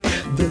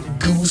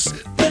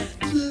goose that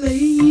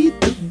laid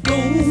the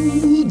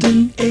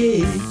golden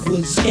egg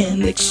was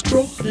an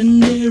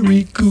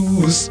extraordinary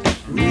goose.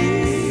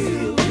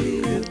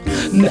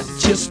 Now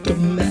just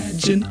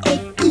imagine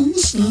a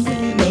goose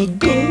laying a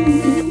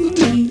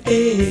golden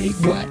egg.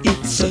 Why,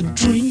 it's a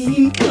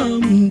dream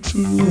come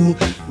true.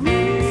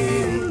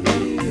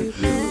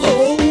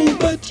 Oh,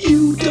 but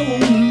you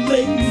don't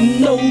lay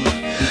no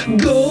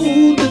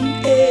golden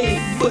egg,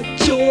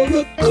 but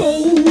you're a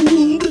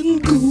golden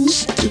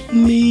goose to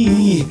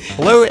me.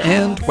 Hello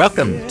and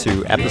welcome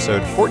to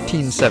episode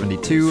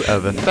 1472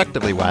 of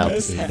Effectively Wild,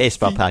 a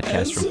baseball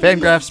podcast from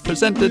Fangraphs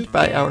presented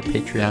by our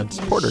Patreon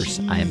supporters.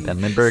 I am Ben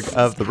Lindbergh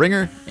of The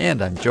Ringer,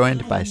 and I'm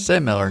joined by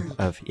Sam Miller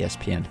of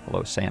ESPN.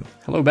 Hello, Sam.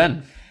 Hello,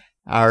 Ben.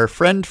 Our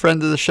friend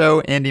of the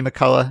show, Andy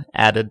McCullough,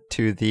 added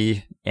to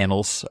the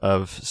annals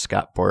of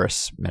Scott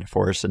Boras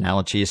metaphors,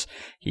 analogies.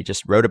 He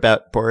just wrote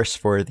about Boras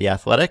for The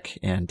Athletic,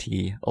 and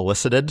he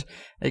elicited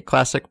a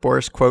classic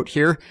Boras quote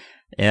here.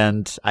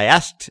 And I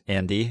asked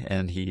Andy,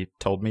 and he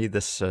told me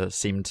this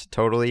seemed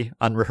totally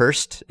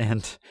unrehearsed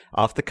and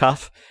off the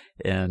cuff.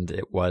 And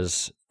it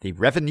was, the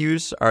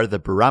revenues are the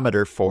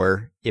barometer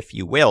for, if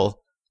you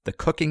will, the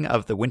cooking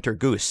of the winter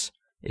goose.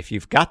 If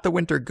you've got the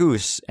winter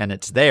goose and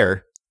it's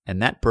there,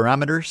 and that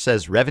barometer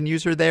says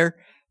revenues are there,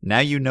 now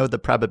you know the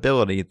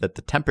probability that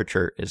the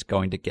temperature is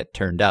going to get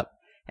turned up.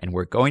 And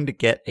we're going to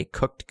get a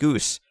cooked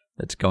goose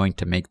that's going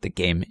to make the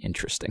game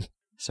interesting.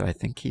 So I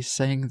think he's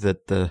saying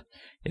that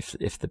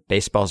if the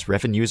baseball's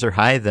revenues are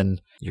high,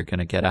 then you're going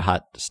to get a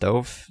hot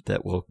stove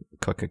that will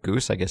cook a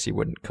goose. I guess you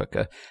wouldn't cook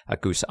a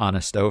goose on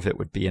a stove. It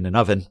would be in an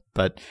oven.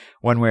 But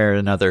one way or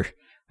another,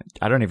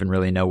 I don't even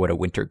really know what a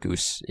winter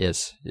goose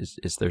is.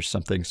 Is there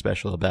something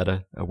special about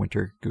a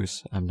winter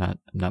goose? I'm not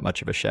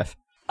much of a chef.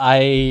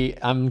 I've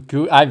been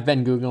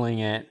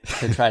Googling it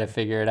to try to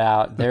figure it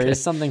out. There is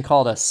something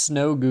called a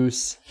snow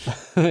goose.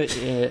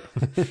 I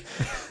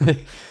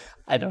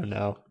don't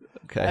know.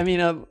 Okay. I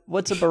mean,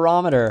 what's a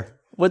barometer?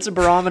 What's a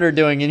barometer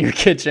doing in your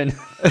kitchen?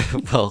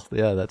 Well,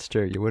 yeah, that's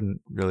true. You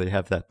wouldn't really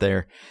have that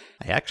there.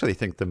 I actually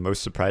think the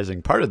most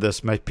surprising part of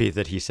this might be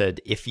that he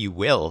said, if you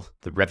will,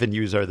 the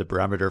revenues are the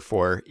barometer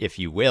for, if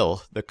you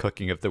will, the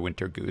cooking of the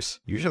winter goose.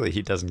 Usually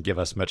he doesn't give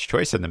us much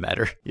choice in the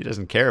matter. He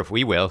doesn't care if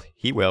we will.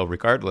 He will,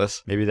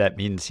 regardless. Maybe that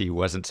means he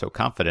wasn't so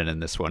confident in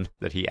this one,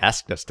 that he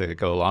asked us to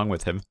go along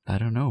with him. I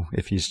don't know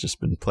if he's just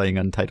been playing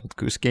Untitled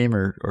Goose Game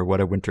or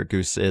what a winter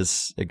goose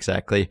is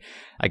exactly.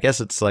 I guess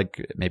it's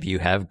like maybe you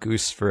have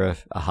goose for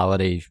a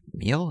holiday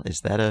meal.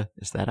 Is that a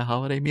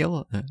holiday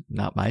meal?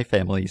 Not my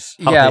family's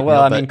holiday meal.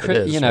 Well, I mean,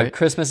 right?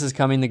 Christmas is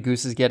coming. The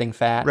goose is getting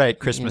fat. Right,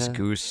 Christmas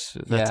goose.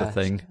 That's a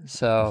thing.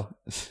 So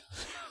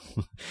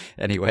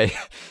anyway,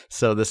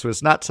 so this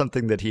was not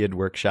something that he had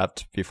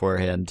workshopped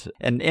beforehand.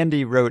 And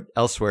Andy wrote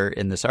elsewhere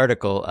in this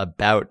article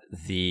about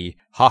the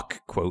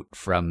hawk quote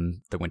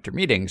from the winter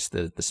meetings,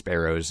 the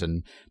sparrows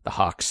and the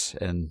hawks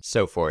and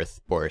so forth.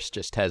 Boras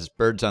just has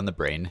birds on the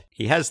brain.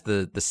 He has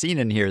the scene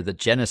in here, the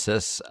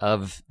genesis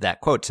of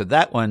that quote. So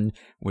that one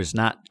was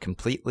not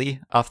completely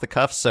off the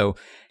cuff. So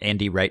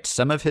Andy writes,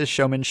 some of his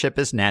showmanship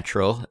is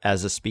natural.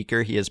 As a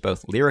speaker, he is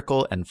both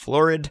lyrical and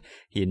florid.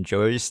 He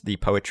enjoys the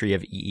poetry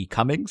of E.E.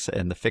 Cummings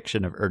and the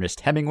fiction of Ernest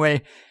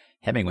Hemingway.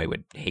 Hemingway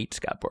would hate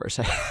Scott Boras.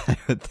 I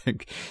would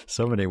think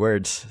so many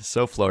words,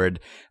 so florid.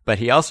 But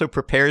he also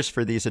prepares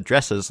for these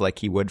addresses like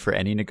he would for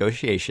any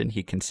negotiation.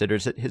 He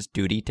considers it his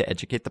duty to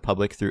educate the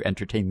public through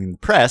entertaining the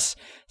press,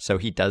 so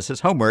he does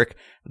his homework.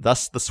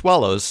 Thus the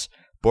swallows.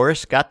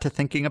 Boras got to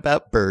thinking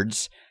about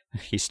birds.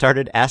 He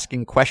started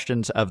asking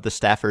questions of the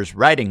staffers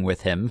riding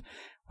with him.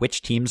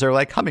 Which teams are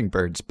like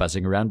hummingbirds,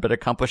 buzzing around but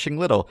accomplishing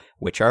little?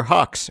 Which are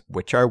hawks?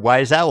 Which are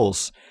wise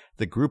owls?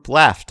 The group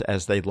laughed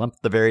as they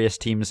lumped the various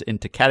teams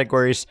into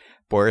categories.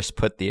 Boras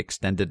put the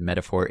extended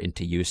metaphor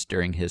into use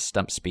during his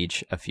stump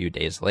speech a few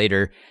days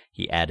later.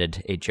 He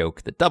added a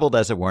joke that doubled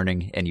as a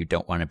warning, and you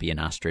don't want to be an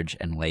ostrich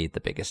and lay the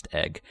biggest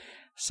egg.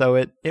 So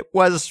it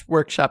was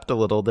workshopped a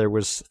little. There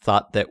was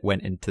thought that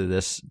went into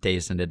this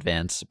days in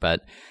advance,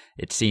 but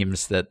it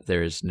seems that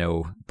there is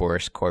no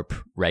Boras Corp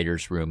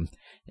writer's room.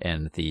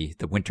 And the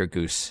winter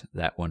goose,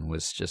 that one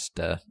was just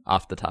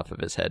off the top of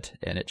his head,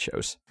 and it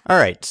shows. All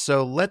right,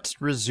 so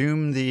let's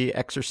resume the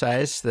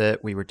exercise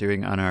that we were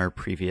doing on our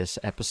previous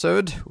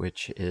episode,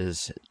 which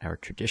is our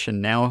tradition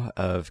now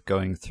of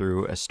going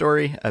through a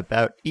story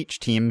about each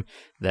team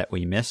that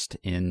we missed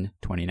in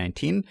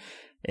 2019.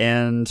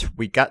 And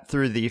we got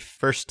through the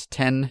first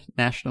 10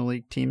 National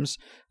League teams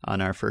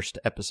on our first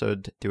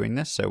episode doing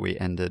this, so we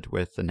ended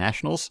with the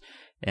Nationals.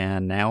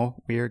 And now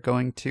we are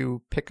going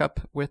to pick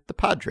up with the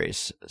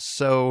Padres.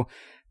 So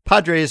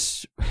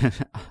Padres,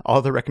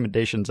 all the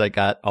recommendations I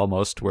got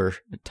almost were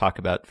talk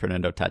about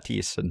Fernando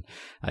Tatis, and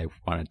I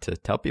wanted to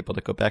tell people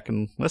to go back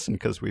and listen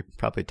because we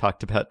probably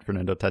talked about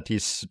Fernando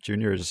Tatis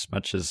Jr. as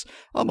much as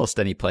almost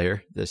any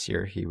player this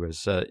year. He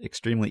was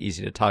extremely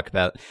easy to talk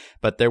about,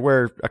 but there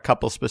were a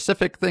couple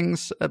specific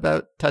things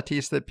about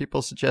Tatis that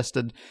people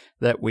suggested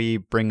that we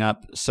bring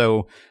up.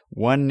 So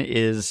One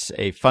is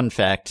a fun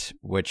fact,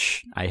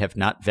 which I have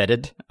not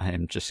vetted. I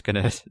am just going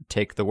to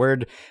take the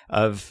word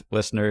of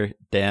listener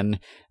Dan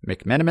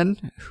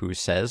McMenamin, who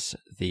says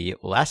the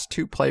last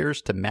two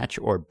players to match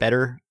or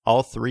better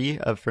all three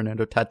of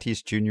Fernando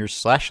Tatis Jr.'s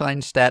slashline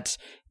stats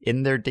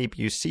in their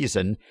debut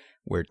season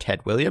were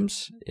Ted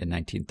Williams in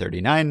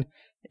 1939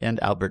 and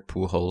Albert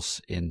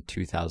Pujols in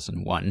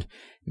 2001,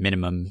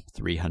 minimum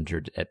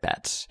 300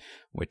 at-bats,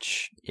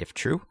 which, if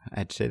true,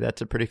 I'd say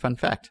that's a pretty fun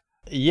fact.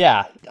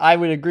 Yeah, I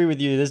would agree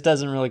with you. This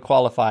doesn't really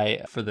qualify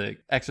for the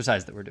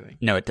exercise that we're doing.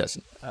 No, it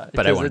doesn't.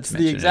 But I wanted it's to the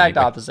mention exact it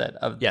anyway. opposite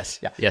of Yes,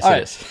 Yeah. yes, All it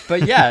right. is.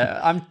 But yeah,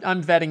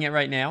 I'm vetting it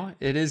right now.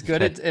 It is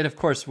good. Okay. And of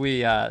course,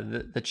 we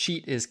the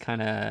cheat is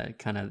kind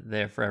of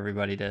there for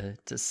everybody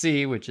to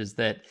see, which is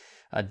that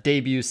a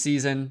debut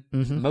season.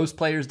 Most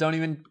players don't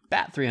even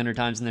bat 300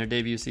 times in their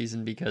debut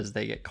season because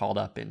they get called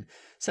up in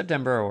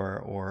September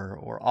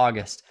or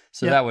August.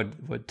 So that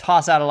would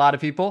toss out a lot of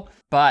people.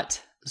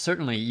 But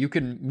certainly, you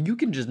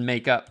can just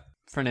make up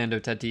Fernando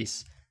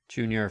Tatis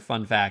Jr.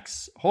 fun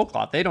facts whole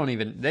cloth. You don't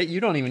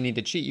even need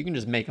to cheat. You can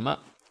just make them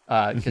up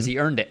because he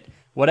earned it.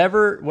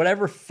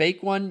 Whatever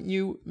fake one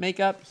you make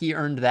up, he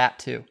earned that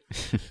too.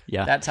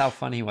 Yeah. That's how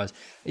fun he was.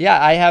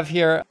 Yeah, I have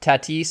here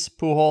Tatis,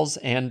 Pujols,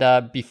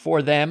 and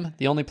before them,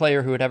 the only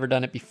player who had ever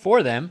done it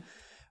before them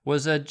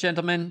was a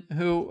gentleman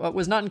who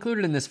was not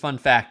included in this fun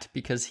fact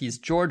because he's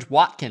George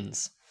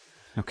Watkins.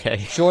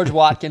 Okay. George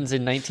Watkins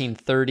in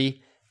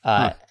 1930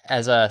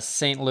 as a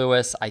St.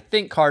 Louis, I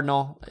think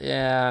Cardinal.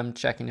 Yeah, I'm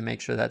checking to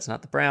make sure that's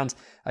not the Browns.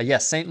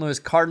 Yes, St. Louis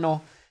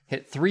Cardinal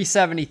hit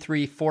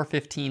 373,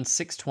 415,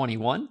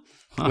 621,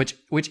 which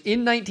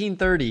in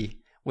 1930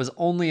 was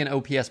only an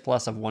OPS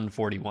plus of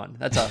 141.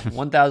 That's a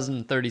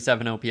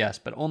 1,037 OPS,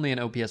 but only an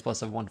OPS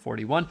plus of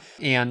 141.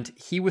 And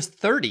he was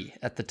 30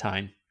 at the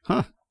time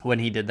when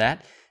he did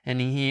that.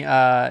 And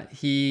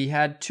he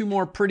had two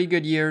more pretty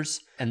good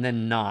years and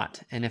then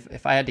not. And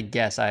if I had to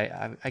guess,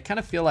 I kind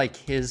of feel like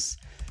his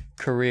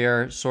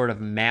career sort of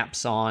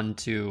maps on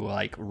to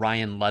like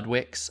Ryan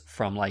Ludwig's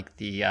from like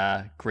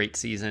the great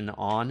season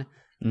on.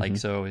 Like,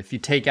 so if you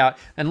take out,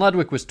 and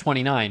Ludwig was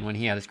 29 when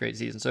he had his great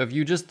season. So if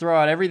you just throw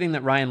out everything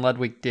that Ryan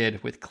Ludwig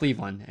did with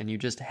Cleveland and you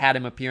just had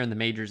him appear in the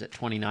majors at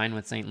 29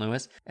 with St.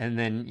 Louis and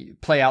then you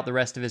play out the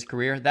rest of his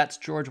career, that's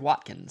George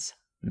Watkins.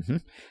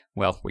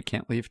 Well, we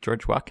can't leave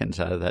George Watkins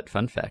out of that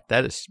fun fact.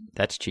 That's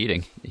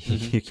cheating.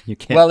 You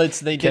can't. Well,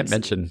 you can't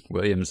mention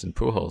Williams and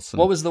Pujols.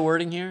 What was the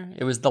wording here?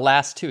 It was the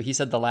last two. He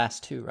said the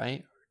last two,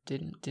 right?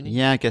 Didn't he?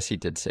 Yeah, I guess he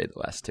did say the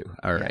last two.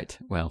 All right.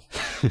 Well,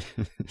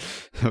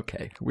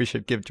 okay. We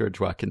should give George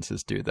Watkins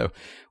his due, though.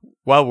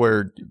 While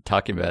we're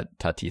talking about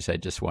Tatis, I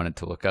just wanted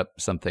to look up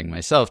something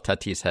myself.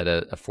 Tatis had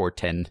a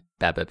 410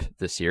 BABIP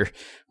this year,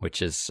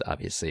 which is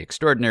obviously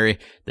extraordinary.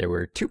 There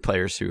were two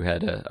players who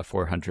had a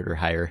 400 or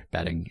higher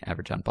batting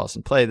average on balls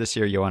in play this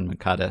year. Yohan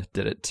Moncada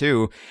did it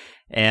too.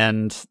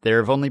 And there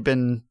have only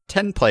been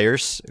 10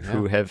 players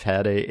who have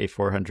had a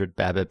 400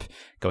 BABIP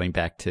going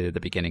back to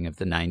the beginning of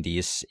the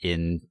 90s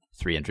in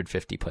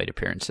 350 plate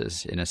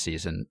appearances in a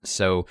season.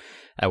 So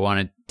I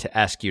wanted to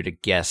ask you to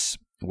guess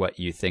what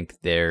you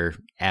think their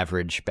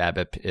average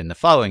BABIP in the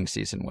following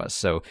season was.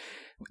 So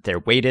their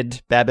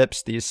weighted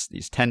BABIPs,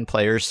 these 10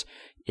 players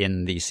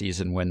in the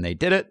season when they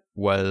did it,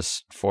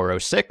 was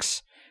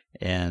 406.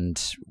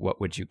 And what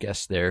would you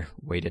guess their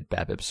weighted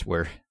BABIPs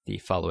were the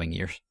following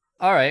years?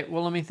 All right,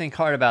 well, let me think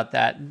hard about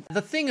that.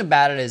 The thing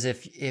about it is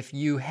if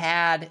you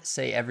had,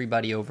 say,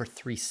 everybody over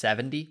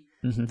 370,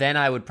 then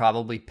I would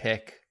probably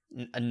pick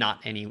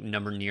not any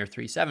number near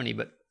 370,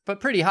 but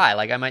pretty high.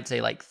 Like I might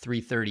say like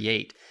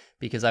 338,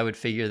 because I would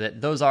figure that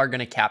those are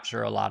going to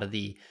capture a lot of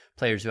the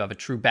players who have a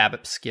true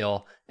BABIP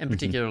skill, and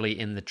particularly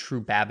in the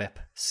true BABIP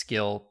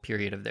skill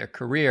period of their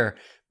career.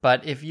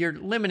 But if you're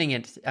limiting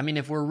it, I mean,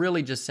 if we're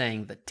really just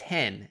saying the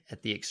 10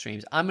 at the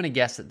extremes, I'm going to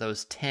guess that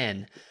those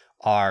 10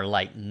 are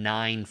like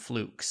 9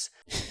 flukes.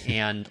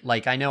 And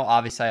like, I know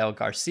Avisail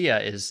Garcia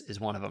is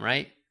one of them,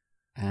 right?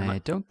 I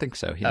don't think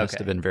so. He must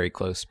have been very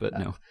close, but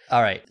no.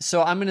 All right.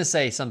 So I'm going to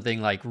say something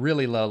like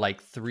really low,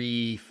 like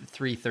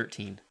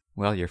 313.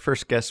 Well, your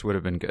first guess would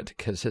have been good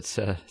because it's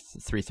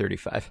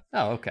 335.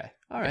 Oh, okay.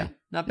 All right.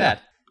 Not bad.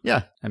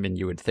 Yeah. I mean,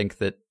 you would think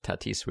that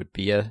Tatis would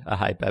be a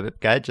high BABIP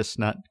guy, just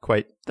not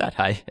quite that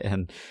high.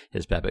 And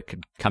his BABIP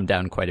could come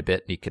down quite a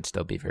bit and he could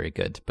still be very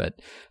good.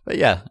 But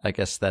yeah, I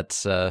guess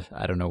that's,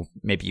 I don't know,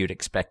 maybe you'd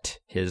expect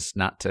his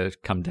not to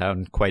come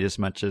down quite as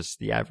much as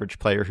the average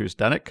player who's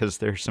done it because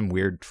there's some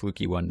weird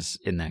fluky ones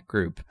in that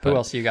group. Who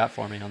else you got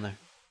for me on there?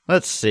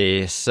 Let's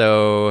see.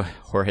 So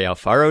Jorge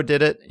Alfaro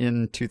did it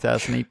in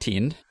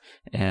 2018.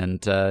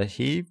 And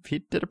he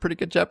did a pretty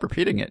good job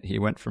repeating it. He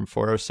went from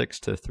 406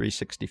 to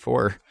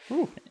 364.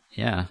 Ooh.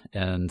 Yeah.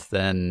 And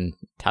then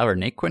Tyler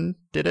Naquin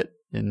did it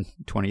in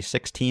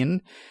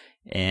 2016.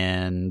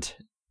 And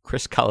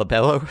Chris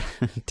Colabello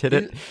did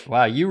it.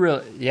 Wow, you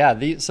really,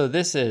 yeah. So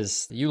this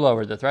is, you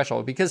lowered the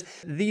threshold because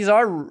these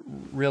are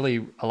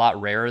really a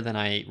lot rarer than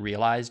I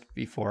realized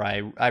before.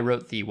 I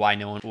wrote the Why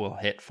No One Will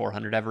Hit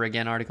 400 Ever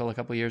Again article a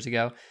couple years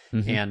ago,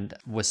 and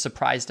was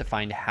surprised to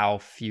find how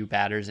few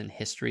batters in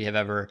history have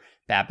ever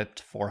BABIP'd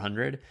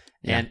 400.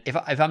 Yeah. And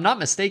if I'm not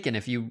mistaken,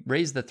 if you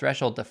raise the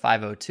threshold to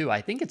 502,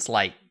 I think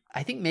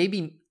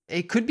maybe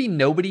it could be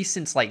nobody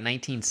since like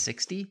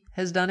 1960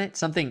 has done it.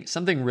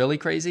 Something really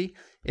crazy.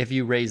 If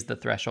you raise the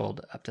threshold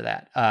up to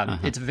that,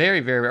 it's very,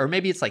 very rare. Or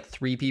maybe it's like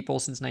 3 people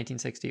since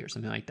 1960 or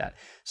something like that.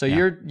 So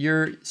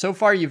you're so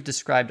far you've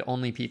described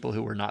only people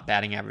who were not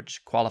batting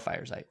average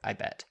qualifiers. I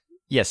bet.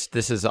 Yes,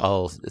 this is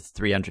all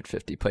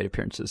 350 plate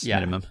appearances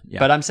minimum. Yeah.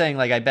 But I'm saying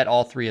like I bet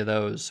all 3 of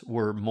those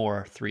were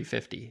more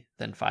 350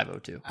 than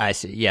 502. I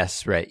see.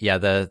 Yes, right. Yeah,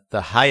 the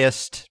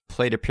highest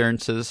plate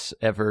appearances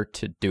ever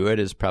to do it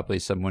is probably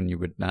someone you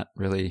would not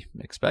really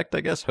expect, I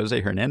guess. Jose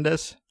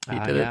Hernandez. He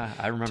did it.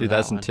 I remember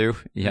 2002. That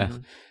one. Yeah. Mm-hmm.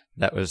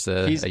 That was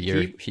a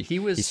year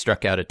he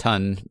struck out a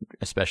ton,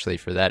 especially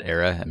for that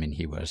era. I mean,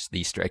 he was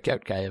the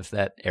strikeout guy of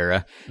that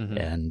era,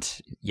 and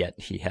yet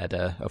he had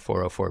a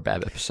 404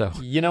 BABIP. So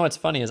you know what's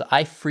funny is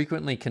I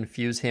frequently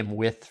confuse him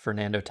with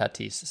Fernando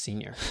Tatis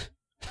Sr.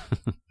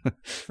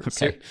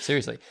 Okay.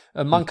 Seriously,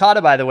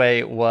 Moncada, by the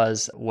way,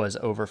 was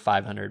over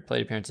 500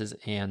 plate appearances,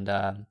 and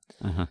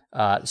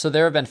so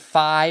there have been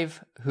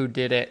 5 who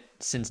did it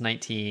since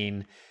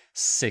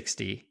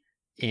 1960.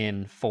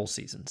 In full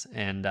seasons,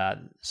 and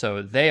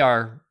so they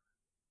are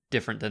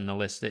different than the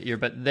list that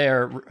but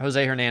they're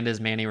Jose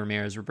Hernandez, Manny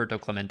Ramirez, Roberto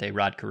Clemente,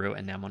 Rod Carew,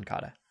 and now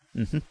Moncada.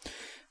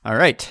 All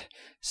right,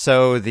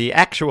 so the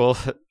actual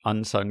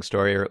unsung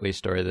story, or at least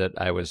story that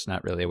I was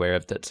not really aware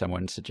of that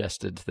someone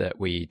suggested that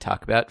we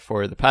talk about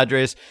for the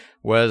Padres,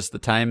 was the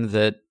time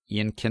that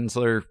Ian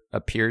Kinsler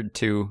appeared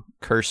to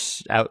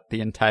curse out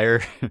the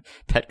entire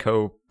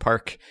Petco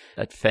Park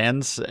at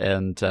fans,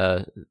 and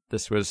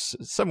this was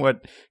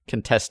somewhat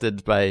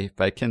contested by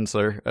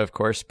Kinsler, of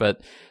course,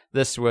 but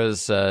this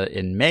was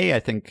in May, I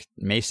think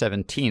May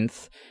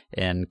 17th,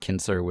 and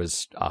Kinsler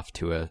was off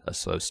to a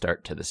slow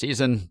start to the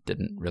season.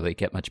 Didn't really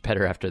get much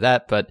better after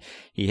that, but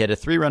he hit a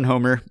 3-run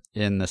homer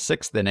in the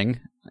 6th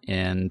inning,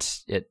 and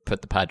it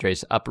put the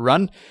Padres up a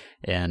run,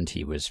 and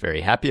he was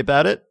very happy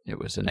about it. It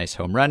was a nice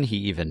home run. He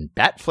even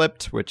bat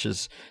flipped, which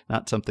is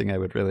not something I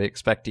would really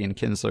expect Ian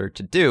Kinsler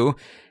to do.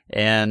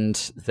 And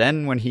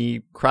then when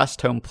he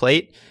crossed home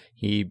plate,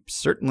 he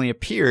certainly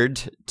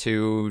appeared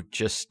to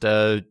just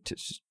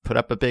put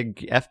up a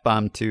big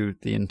F-bomb to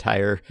the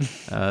entire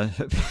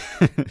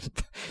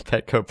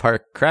Petco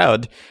Park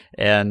crowd.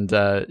 And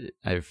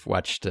I've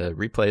watched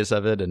replays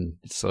of it and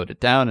slowed it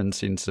down and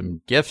seen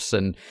some GIFs.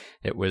 And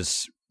it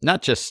was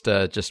not just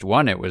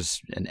one, it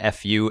was an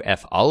F-you,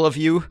 F all of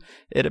you,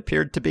 it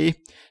appeared to be.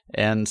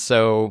 And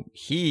so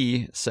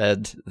he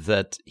said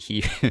that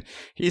he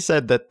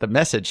said that the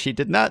message, he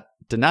did not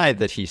deny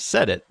that he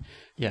said it.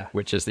 Yeah.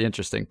 Which is the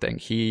interesting thing.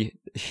 He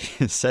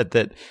said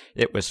that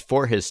it was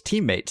for his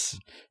teammates.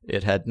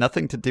 It had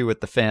nothing to do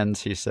with the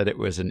fans. He said it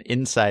was an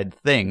inside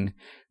thing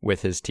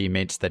with his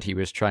teammates that he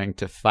was trying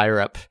to fire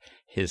up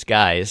his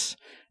guys.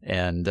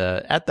 And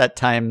at that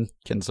time,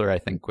 Kinsler, I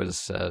think,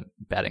 was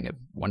batting a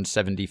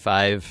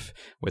 175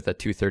 with a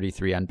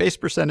 233 on base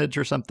percentage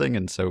or something.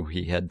 And so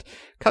he had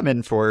come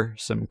in for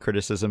some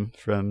criticism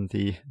from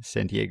the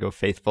San Diego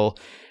faithful.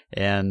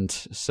 And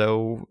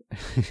so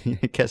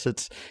I guess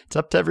it's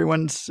up to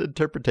everyone's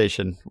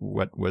interpretation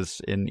what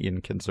was in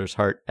Ian Kinsler's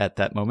heart at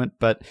that moment.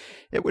 But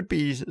it would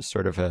be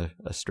sort of a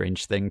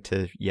strange thing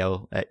to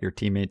yell at your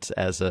teammates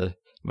as a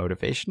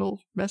motivational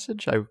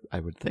message. I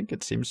would think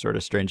it seems sort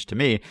of strange to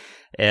me.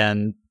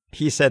 And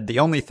he said, the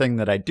only thing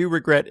that I do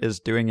regret is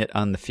doing it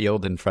on the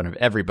field in front of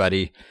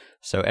everybody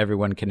so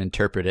everyone can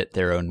interpret it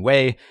their own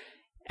way.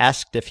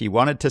 Asked if he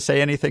wanted to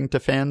say anything to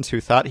fans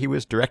who thought he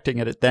was directing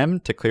it at them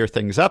to clear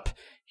things up,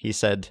 he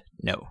said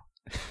no.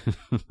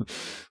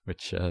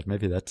 Which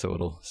maybe that's a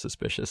little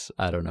suspicious.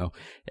 I don't know.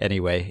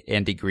 Anyway,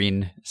 Andy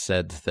Green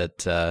said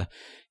that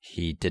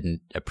he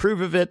didn't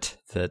approve of it,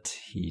 that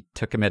he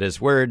took him at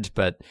his word,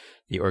 but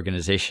the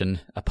organization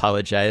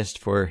apologized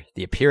for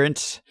the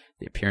appearance.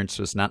 The appearance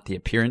was not the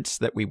appearance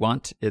that we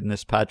want in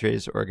this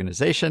Padres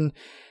organization.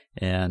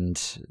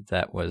 And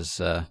that was,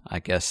 I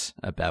guess,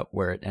 about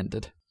where it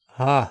ended.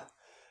 Oh,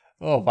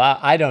 wow.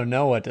 I don't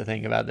know what to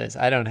think about this.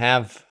 I don't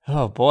have...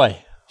 Oh,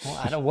 boy.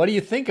 Well, what do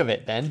you think of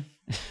it, Ben?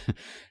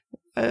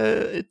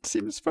 It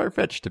seems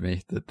far-fetched to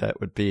me that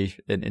would be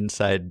an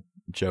inside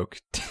joke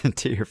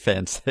to your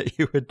fans, that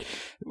you would,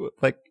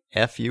 like,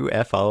 F you,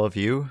 F all of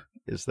you.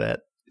 Is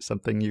that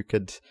something you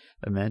could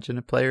imagine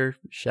a player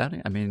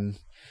shouting? I mean...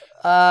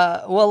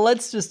 well,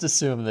 let's just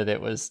assume that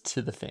it was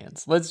to the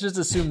fans. Let's just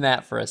assume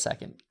that for a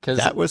second.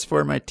 That was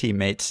for my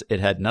teammates.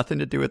 It had nothing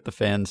to do with the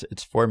fans.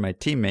 It's for my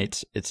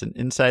teammates. It's an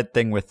inside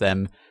thing with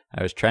them.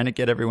 I was trying to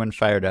get everyone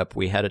fired up.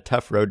 We had a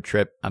tough road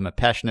trip. I'm a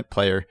passionate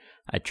player.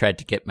 I tried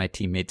to get my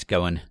teammates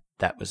going.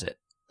 That was it.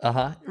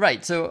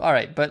 Right. So, all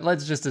right. But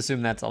let's just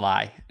assume that's a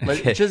lie.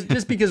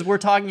 Just because we're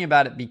talking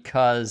about it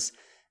because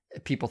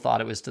people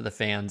thought it was to the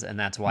fans, and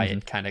that's why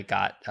it kind of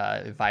got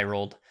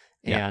viraled.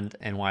 And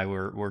why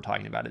we're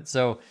talking about it.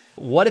 So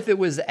what if it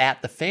was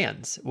at the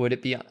fans? Would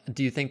it be,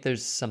 do you think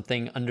there's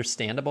something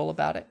understandable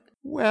about it?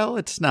 Well,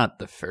 it's not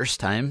the first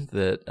time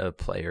that a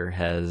player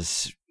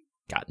has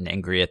gotten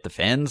angry at the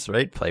fans,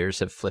 right? Players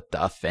have flipped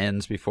off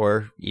fans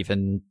before,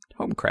 even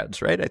home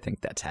crowds, right? I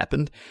think that's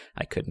happened.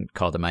 I couldn't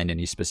call to mind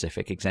any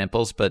specific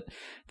examples, but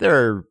there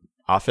are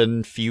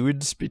often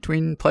feuds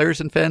between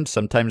players and fans.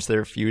 Sometimes there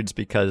are feuds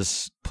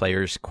because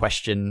players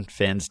question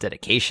fans'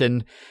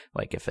 dedication.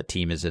 Like if a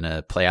team is in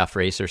a playoff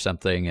race or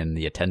something and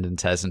the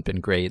attendance hasn't been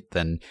great,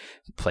 then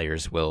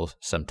players will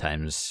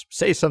sometimes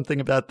say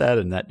something about that,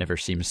 and that never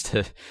seems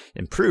to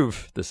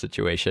improve the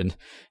situation.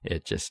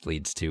 It just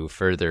leads to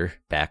further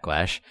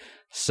backlash.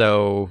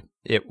 So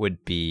it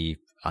would be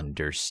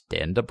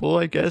understandable,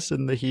 I guess,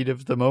 in the heat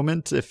of the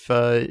moment if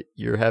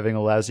you're having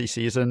a lousy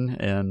season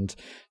and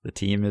the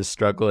team is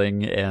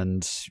struggling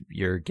and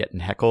you're getting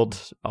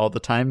heckled all the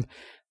time.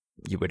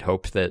 You would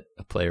hope that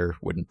a player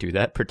wouldn't do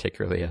that,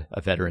 particularly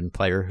a veteran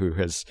player who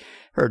has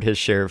heard his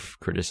share of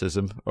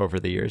criticism over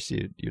the years.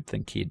 You'd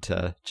think he'd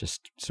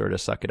just sort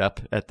of suck it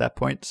up at that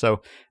point.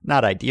 So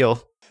not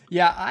ideal.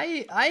 Yeah,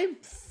 I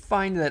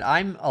find that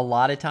I'm a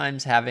lot of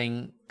times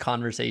having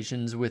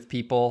conversations with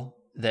people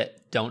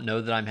that don't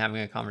know that I'm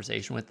having a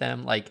conversation with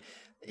them. Like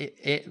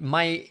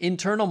my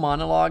internal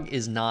monologue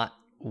is not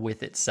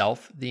with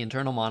itself. The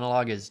internal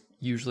monologue is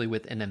usually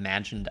with an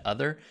imagined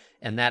other,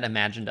 and that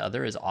imagined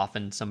other is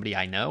often somebody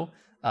I know,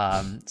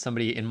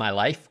 somebody in my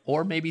life,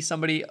 or maybe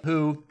somebody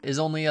who is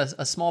only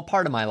a small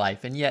part of my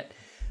life. And yet,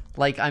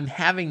 like, I'm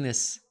having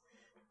this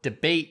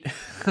debate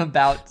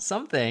about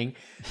something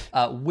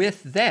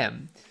with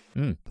them,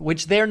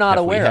 which they're not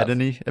aware of. Have we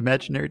had any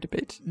imaginary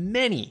debates?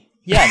 Many.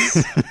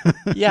 Yes.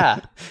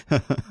 Yeah,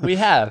 we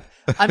have.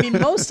 I mean,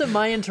 most of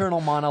my internal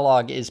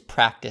monologue is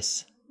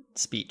practice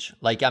speech.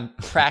 Like I'm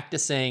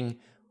practicing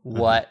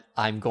what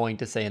I'm going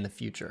to say in the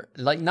future.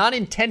 Like not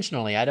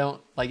intentionally. I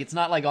don't like, it's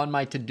not like on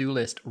my to-do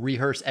list,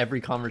 rehearse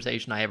every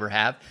conversation I ever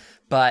have,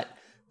 but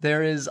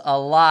there is a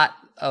lot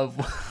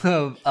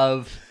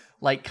of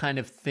like kind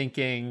of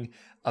thinking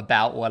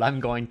about what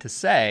I'm going to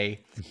say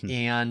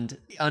and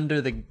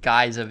under the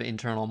guise of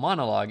internal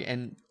monologue.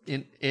 And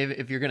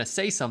if you're going to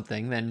say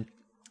something, then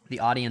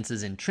the audience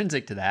is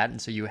intrinsic to that. And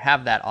so you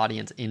have that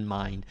audience in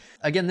mind.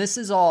 Again, this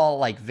is all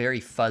like very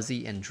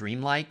fuzzy and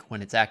dreamlike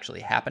when it's actually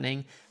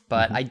happening.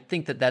 But I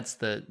think that that's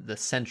the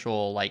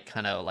central like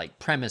kind of like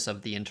premise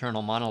of the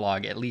internal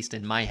monologue, at least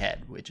in my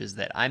head, which is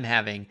that I'm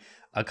having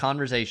a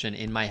conversation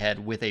in my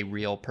head with a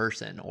real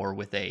person or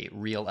with a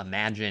real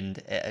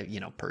imagined,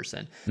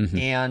 person.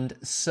 And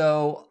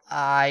so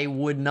I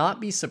would not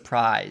be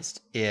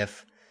surprised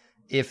if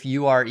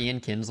you are Ian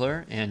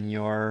Kinsler and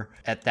you're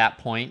at that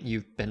point,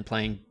 you've been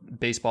playing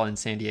baseball in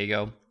San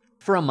Diego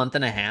for a month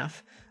and a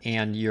half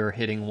and you're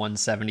hitting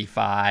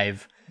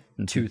 175,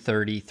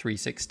 230,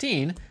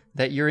 316,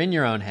 that you're in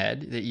your own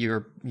head, that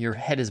your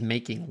head is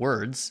making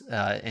words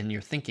and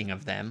you're thinking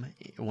of them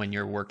when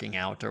you're working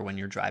out or when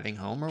you're driving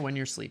home or when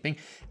you're sleeping.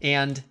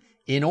 And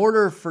in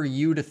order for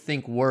you to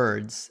think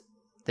words,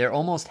 there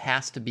almost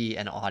has to be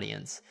an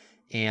audience.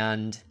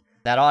 And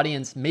that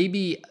audience,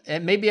 maybe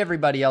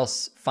everybody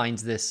else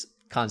finds this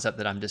concept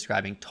that I'm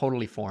describing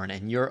totally foreign,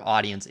 and your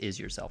audience is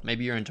yourself.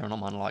 Maybe your internal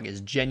monologue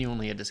is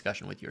genuinely a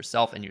discussion with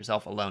yourself and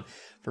yourself alone.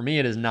 For me,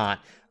 it is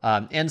not.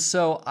 And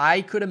so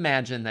I could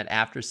imagine that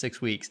after 6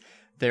 weeks,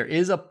 there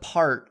is a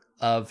part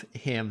of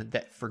him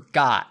that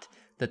forgot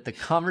that the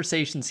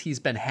conversations he's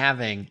been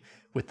having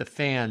with the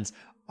fans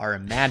are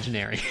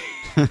imaginary.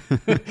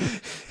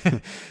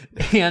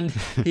 And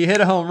he hit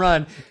a home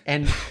run,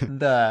 and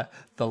the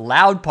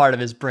loud part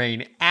of his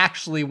brain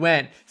actually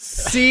went,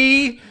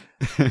 see?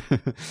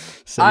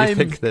 So you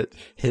think that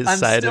his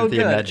side of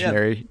the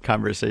imaginary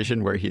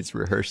conversation where he's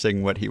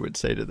rehearsing what he would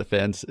say to the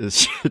fans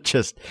is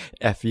just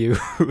F you,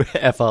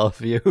 F all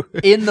of you?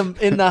 In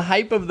the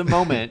hype of the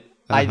moment,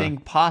 I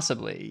think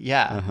possibly,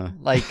 yeah.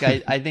 Like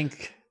I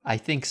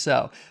think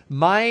so.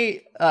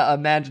 My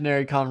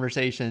imaginary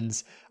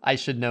conversations, I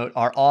should note,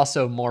 are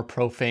also more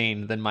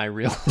profane than my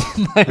real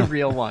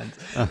ones.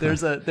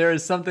 There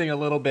is something a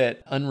little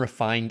bit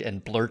unrefined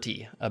and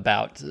blurty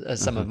about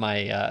some of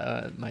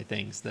my my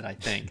things that I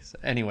think. So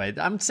anyway,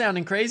 I'm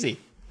sounding crazy.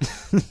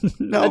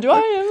 No, do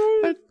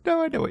I ever?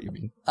 No, I know what you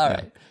mean. All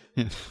right.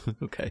 Yeah.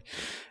 Okay.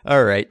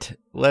 All right.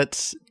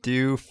 Let's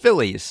do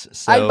Phillies.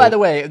 So, by the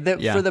way,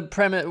 for the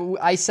premise,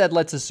 I said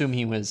let's assume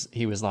he was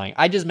lying.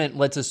 I just meant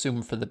let's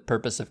assume for the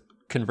purpose of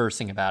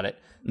conversing about it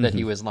that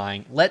he was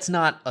lying. Let's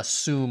not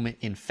assume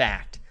in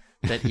fact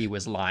that he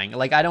was lying.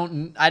 Like I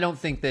don't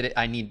think that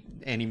I need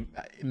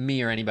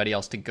me or anybody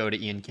else to go to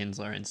Ian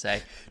Kinsler and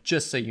say,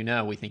 just so you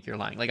know, we think you're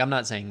lying. Like I'm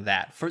not saying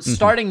that. For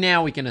starting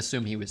now, we can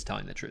assume he was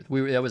telling the truth.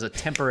 That was a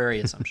temporary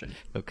assumption.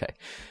 Okay.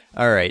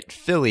 All right.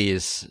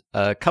 Phillies,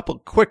 a couple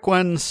quick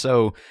ones.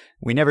 So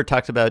We never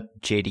talked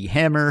about J.D.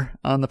 Hammer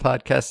on the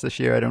podcast this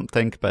year, I don't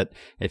think, but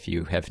if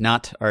you have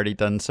not already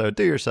done so,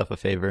 do yourself a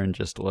favor and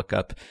just look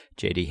up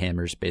J.D.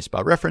 Hammer's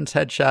Baseball Reference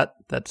headshot.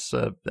 That's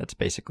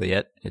basically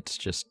it. It's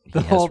just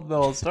the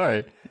whole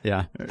story.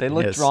 Yeah, they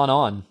look drawn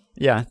on.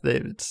 Yeah,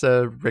 it's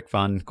Rick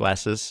Vaughn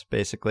glasses,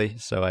 basically,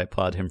 so I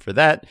applaud him for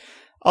that.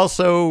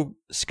 Also,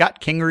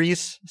 Scott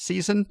Kingery's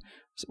season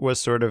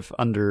was sort of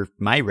under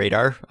my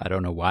radar. I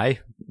don't know why.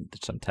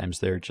 Sometimes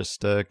they're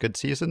just good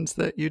seasons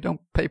that you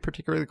don't pay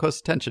particularly close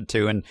attention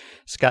to. And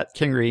Scott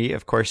Kingery,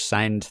 of course,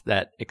 signed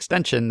that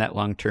extension, that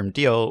long-term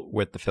deal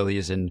with the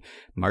Phillies in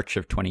March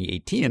of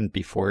 2018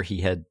 before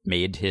he had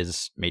made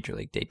his major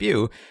league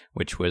debut,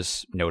 which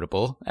was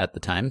notable at the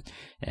time.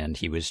 And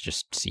he was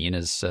just seen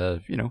as,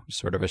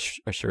 sort of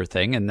a sure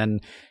thing. And then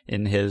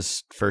in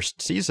his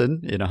first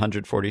season, in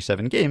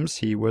 147 games,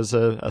 he was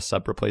a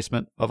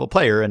sub-replacement level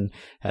player and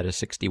had a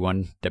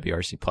 61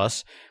 WRC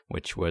plus,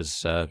 which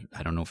was, I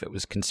don't know if it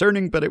was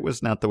concerning, but it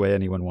was not the way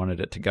anyone wanted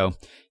it to go.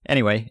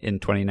 Anyway, in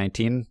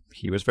 2019,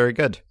 he was very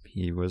good.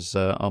 He was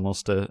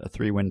almost a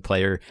 3-win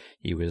player.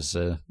 He was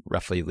a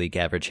roughly league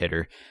average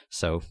hitter.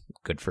 So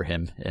good for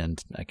him.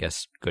 And I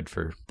guess good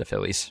for the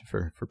Phillies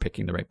for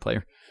picking the right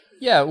player.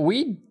 Yeah,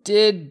 we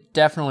did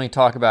definitely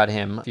talk about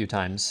him a few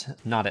times.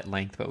 Not at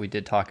length, but we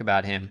did talk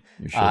about him.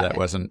 You're sure that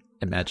wasn't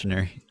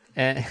imaginary?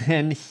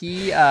 And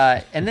he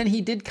and then he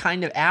did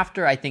kind of,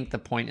 after I think the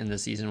point in the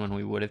season when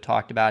we would have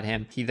talked about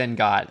him, he then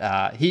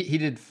got he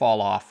did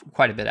fall off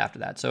quite a bit after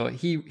that. So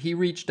he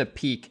reached a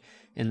peak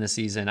in the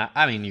season.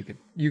 I mean,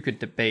 you could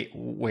debate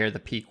where the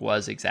peak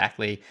was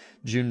exactly.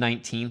 June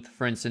 19th,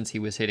 for instance, he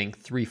was hitting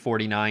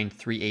 349,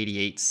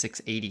 388,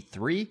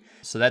 683.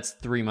 So that's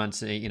 3 months,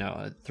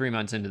 3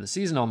 months into the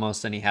season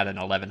almost, and he had an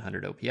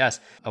 1100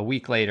 OPS. A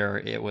week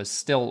later, it was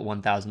still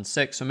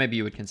 1006. So maybe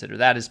you would consider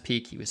that his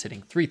peak. He was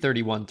hitting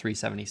 331,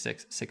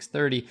 376,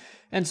 630.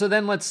 And so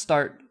then let's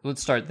start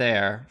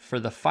there. For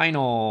the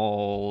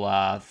final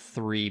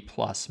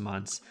 3+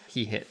 months,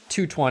 he hit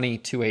 220,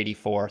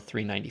 284,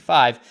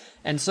 395.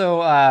 And so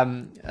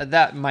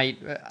that might,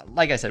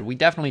 like I said, we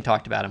definitely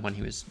talked about him when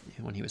he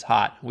was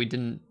hot. We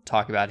didn't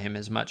talk about him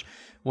as much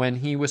when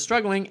he was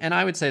struggling, and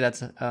I would say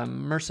that's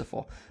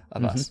merciful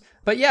of us.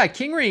 But yeah,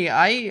 Kingery,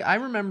 I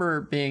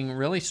remember being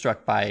really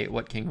struck by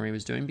what Kingery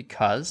was doing,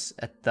 because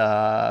at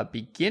the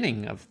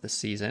beginning of the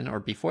season, or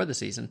before the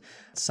season,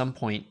 at some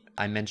point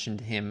I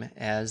mentioned him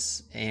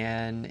as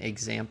an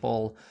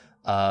example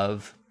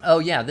of,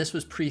 this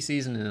was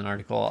preseason in an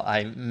article.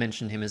 I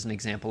mentioned him as an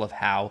example of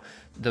how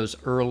those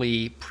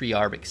early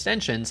pre-arb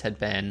extensions had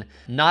been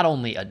not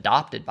only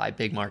adopted by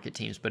big market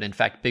teams, but in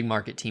fact, big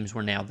market teams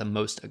were now the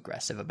most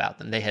aggressive about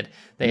them. They had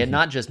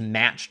not just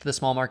matched the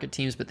small market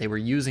teams, but they were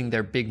using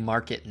their big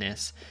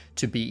marketness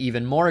to be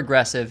even more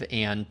aggressive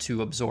and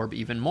to absorb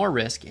even more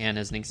risk. And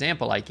as an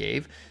example, I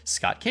gave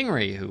Scott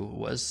Kingery, who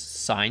was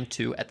signed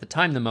to, at the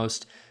time, the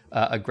most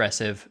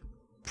aggressive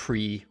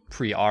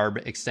pre-arb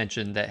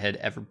extension that had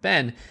ever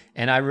been.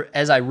 And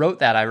as I wrote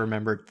that, I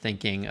remembered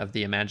thinking of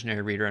the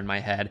imaginary reader in my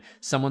head.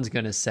 Someone's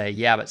going to say,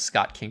 yeah, but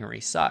Scott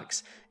Kingery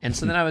sucks. And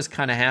so then I was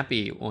kind of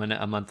happy when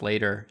a month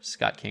later,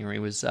 Scott Kingery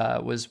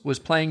was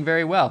playing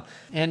very well.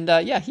 And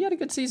he had a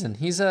good season.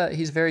 He's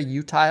very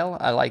utile.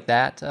 I like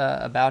that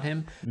about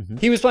him.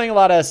 He was playing a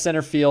lot of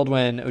center field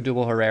when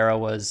Odubel Herrera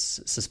was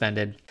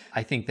suspended.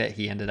 I think that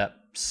he ended up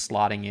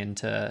slotting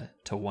into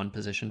one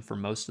position for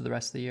most of the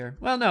rest of the year.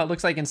 Well, no, it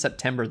looks like in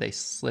September they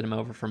slid him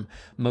over from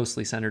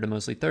mostly center to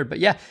mostly third. But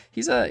yeah,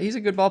 he's a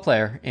good ball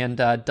player and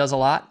does a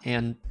lot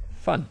and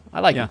fun.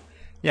 I like him.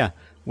 Yeah.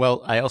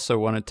 Well, I also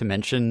wanted to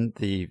mention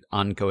the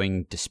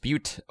ongoing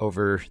dispute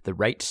over the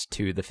rights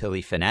to the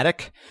Phillie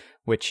Phanatic,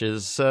 which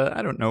is,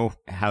 I don't know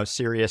how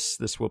serious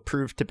this will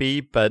prove to be,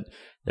 but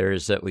there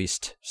is at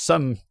least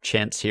some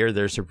chance here.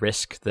 There's a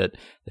risk that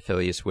the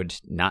Phillies would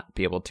not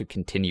be able to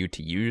continue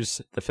to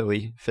use the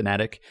Phillie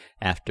Phanatic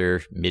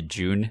after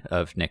mid-June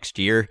of next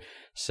year.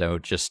 So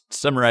just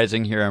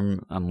summarizing here,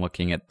 I'm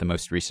looking at the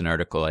most recent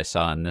article I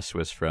saw, and this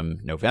was from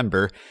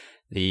November.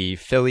 The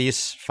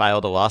Phillies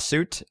filed a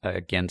lawsuit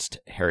against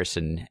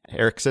Harrison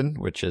Erickson,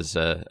 which is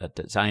a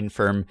design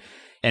firm,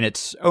 and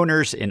its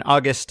owners in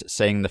August,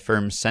 saying the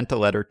firm sent a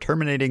letter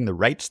terminating the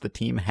rights the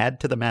team had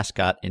to the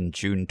mascot in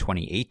June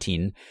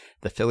 2018.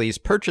 The Phillies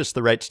purchased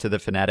the rights to the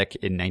Phanatic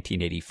in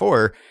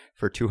 1984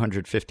 for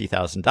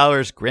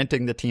 $250,000,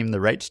 granting the team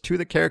the rights to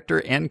the character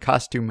and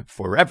costume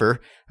forever,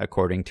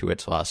 according to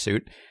its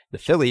lawsuit. The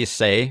Phillies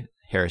say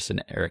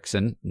Harrison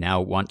Erickson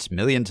now wants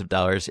millions of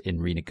dollars in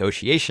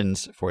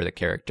renegotiations for the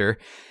character.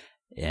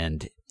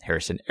 And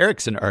Harrison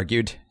Erickson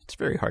argued, it's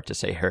very hard to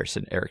say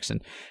Harrison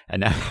Erickson,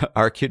 and now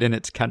argued in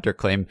its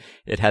counterclaim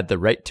it had the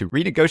right to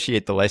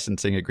renegotiate the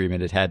licensing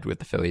agreement it had with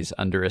the Phillies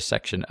under a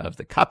section of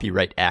the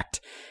Copyright Act.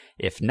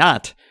 If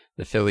not,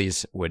 the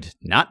Phillies would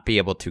not be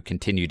able to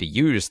continue to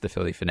use the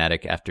Phillie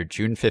Phanatic after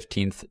June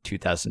 15th,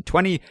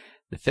 2020.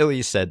 The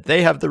Phillies said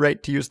they have the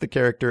right to use the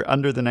character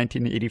under the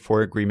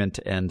 1984 agreement,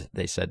 and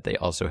they said they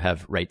also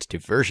have rights to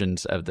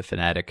versions of the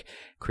Phanatic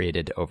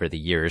created over the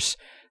years.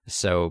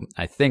 So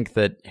I think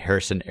that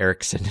Harrison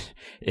Erickson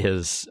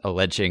is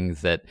alleging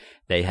that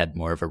they had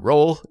more of a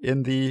role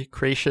in the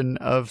creation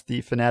of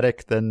the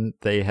Fanatic than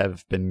they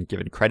have been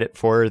given credit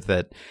for,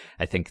 that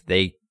I think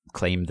they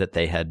claim that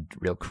they had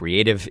real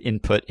creative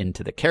input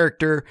into the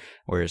character,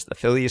 whereas the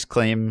Phillies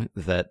claim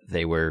that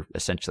they were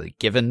essentially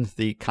given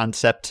the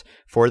concept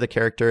for the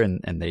character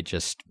and they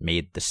just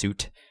made the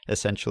suit,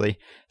 essentially.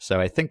 So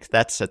I think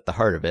that's at the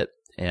heart of it.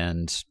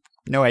 And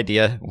no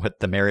idea what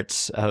the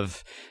merits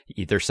of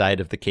either side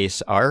of the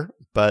case are,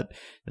 but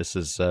this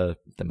is the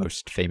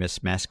most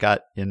famous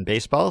mascot in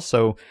baseball,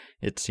 so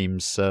it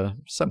seems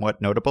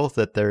somewhat notable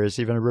that there is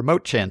even a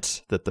remote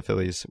chance that the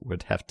Phillies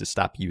would have to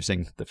stop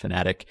using the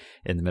Fanatic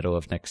in the middle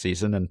of next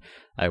season, and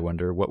I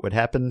wonder what would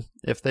happen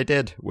if they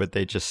did. Would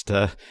they just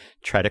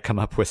try to come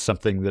up with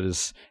something that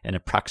is an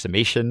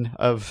approximation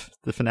of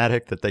the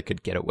Fanatic that they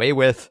could get away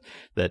with,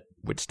 that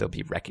would still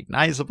be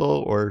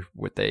recognizable, or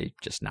would they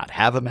just not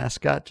have a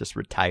mascot, just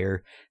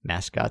retire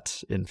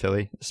mascots in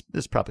Philly?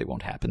 This probably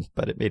won't happen,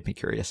 but it made me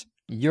curious.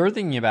 You're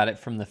thinking about it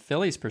from the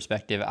Phillies'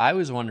 perspective. I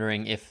was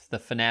wondering if the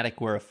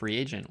Fanatic were a free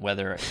agent,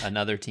 whether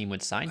another team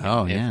would sign him.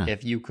 Oh, yeah.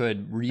 If you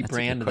could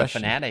rebrand the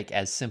Fanatic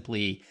as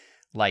simply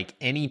like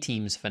any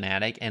team's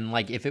Fanatic, and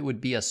like if it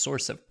would be a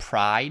source of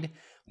pride,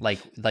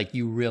 like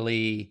you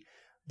really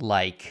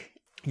like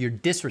you're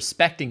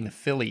disrespecting the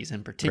Phillies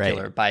in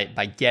particular by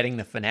getting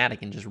the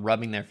Fanatic and just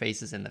rubbing their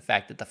faces in the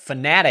fact that the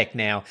Fanatic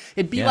now,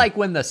 it'd be like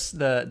when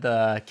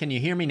the Can You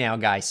Hear Me Now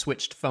guy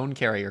switched phone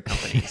carrier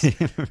companies.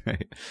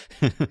 Right.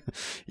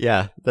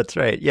 Yeah, that's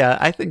right. Yeah,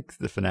 I think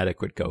the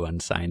Fanatic would go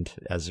unsigned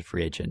as a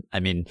free agent. I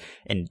mean,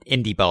 an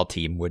indie ball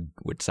team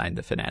would sign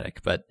the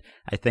Fanatic, but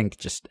I think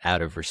just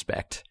out of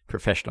respect,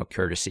 professional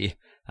courtesy,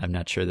 I'm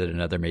not sure that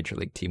another major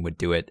league team would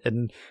do it.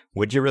 And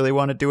would you really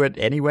want to do it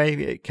anyway?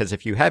 Because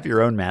if you have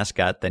your own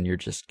mascot, then you're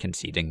just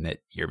conceding that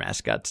your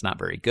mascot's not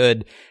very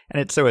good.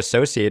 And it's so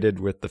associated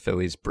with the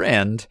Phillies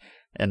brand.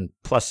 And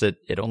plus, it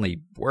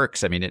only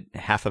works. I mean,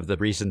 half of the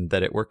reason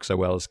that it works so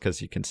well is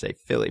because you can say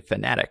Philly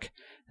Fanatic.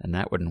 And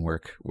that wouldn't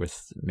work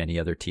with many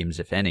other teams,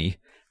 if any.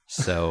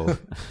 So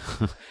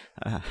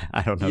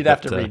I don't know. You'd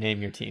have to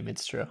rename your team.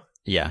 It's true.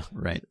 Yeah,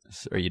 right.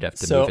 Or you'd have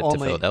to move it to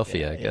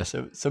Philadelphia, I guess.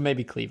 So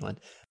maybe Cleveland.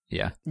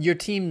 Yeah. Your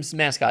team's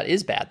mascot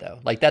is bad, though.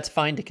 Like, that's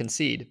fine to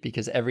concede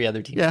because every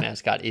other team's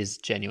mascot is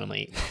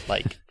genuinely,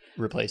 like,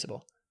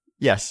 replaceable.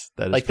 Yes,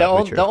 that is like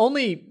probably true.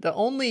 The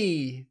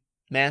only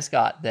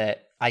mascot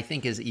that I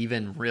think is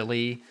even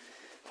really,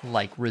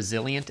 like,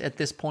 resilient at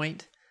this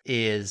point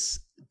is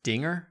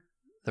Dinger,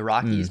 the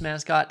Rockies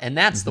mascot, and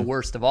that's the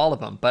worst of all of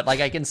them. But,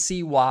 like, I can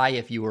see why,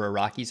 if you were a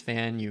Rockies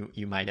fan,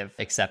 you might have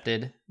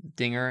accepted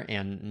Dinger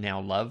and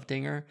now love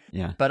Dinger.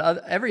 Yeah.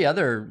 But every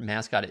other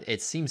mascot,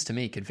 it seems to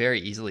me, could very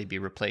easily be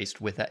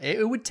replaced with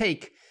it would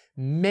take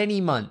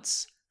many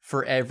months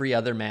for every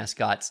other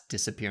mascot's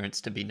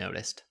disappearance to be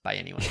noticed by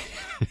anyone.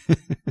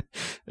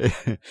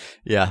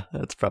 Yeah,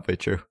 that's probably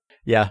true.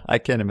 Yeah, I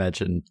can't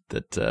imagine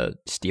that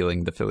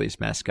stealing the Phillies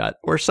mascot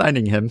or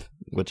signing him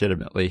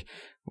legitimately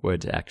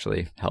would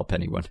actually help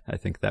anyone. I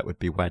think that would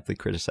be widely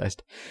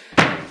criticized.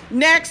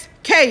 Next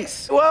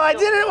case. Well, I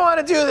didn't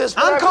want to do this.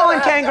 I'm calling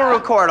kangaroo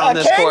court on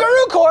this court.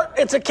 Kangaroo court.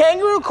 It's a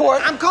kangaroo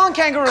court. I'm calling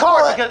kangaroo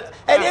Call court it.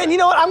 And you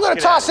know what? I'm going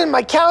to toss in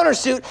my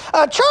countersuit.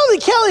 Charlie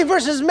Kelly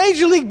versus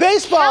Major League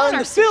Baseball and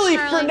the Philly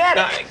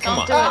Fanatic. Come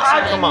on.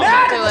 I'm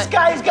mad at this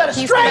guy. He's got a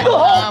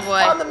stranglehold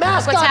on the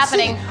mascot. What's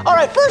happening? All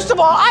right, first of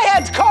all, I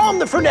had to call him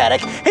the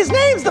Fanatic. His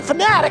name's the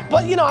Fanatic,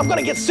 but, you know, I'm going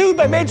to get sued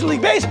by Major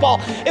League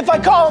Baseball if I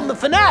call him the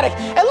Fanatic.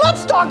 And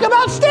let's talk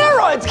about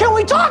steroids. Can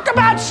we talk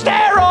about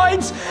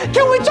steroids?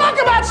 Can we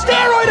talk about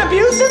steroid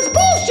abuse? It's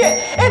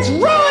bullshit. It's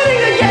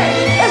ruining the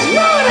game. It's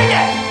ruining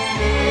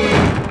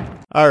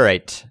it. All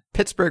right.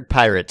 Pittsburgh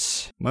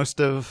Pirates.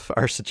 Most of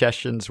our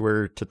suggestions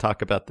were to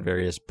talk about the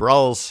various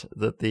brawls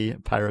that the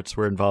Pirates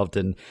were involved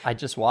in. I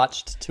just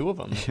watched two of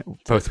them.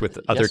 Both with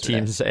other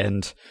teams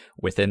and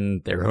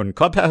within their own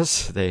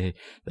clubhouse. They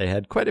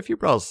had quite a few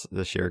brawls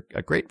this year.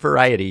 A great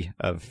variety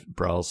of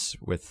brawls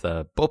with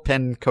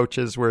bullpen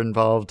coaches were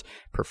involved,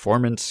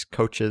 performance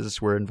coaches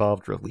were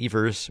involved,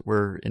 relievers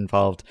were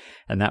involved,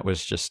 and that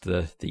was just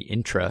the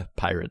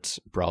intra-Pirates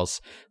brawls,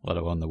 let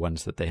alone the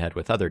ones that they had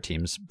with other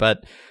teams.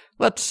 But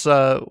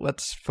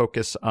let's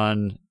focus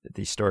on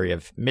the story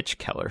of Mitch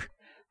Keller.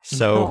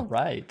 So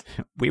right.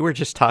 We were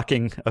just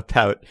talking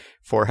about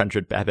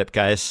 400 BABIP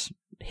guys,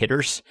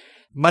 hitters.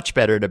 Much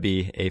better to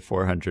be a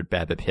 400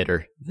 BABIP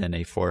hitter than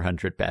a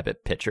 400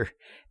 BABIP pitcher.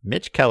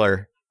 Mitch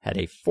Keller had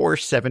a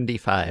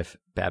 475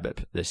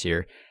 BABIP this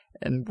year.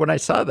 And when I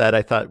saw that,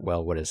 I thought,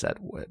 well, what is that?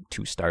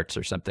 2 starts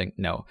or something?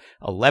 No,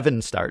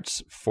 11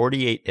 starts,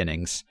 48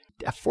 innings.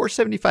 A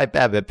 475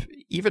 BABIP,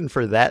 even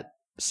for that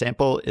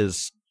sample,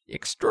 is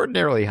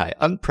extraordinarily high,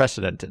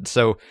 unprecedented.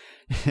 So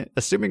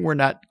assuming we're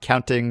not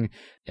counting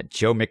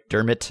Joe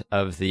McDermott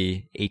of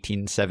the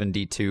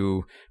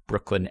 1872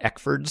 Brooklyn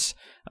Eckfords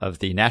of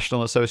the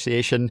National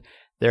Association,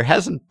 there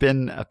hasn't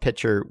been a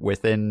pitcher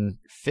within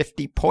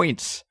 50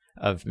 points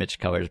of Mitch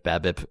Keller's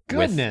BABIP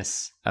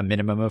Goodness. with a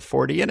minimum of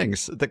 40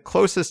 innings. The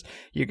closest,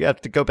 you have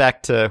to go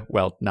back to,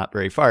 well, not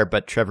very far,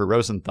 but Trevor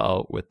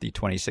Rosenthal with the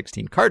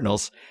 2016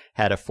 Cardinals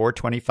had a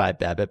 425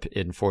 BABIP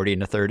in 40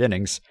 and a third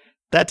innings.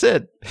 That's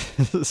it.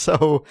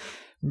 So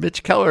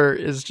Mitch Keller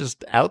is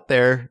just out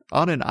there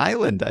on an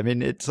island. I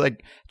mean, it's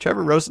like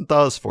Trevor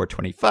Rosenthal is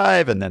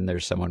 425, and then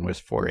there's someone with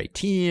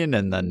 418,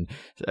 and then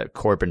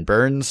Corbin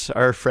Burns,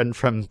 our friend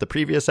from the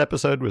previous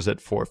episode, was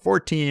at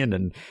 414,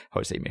 and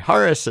Jose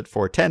Mijares at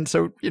 410.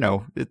 So,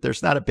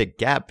 there's not a big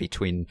gap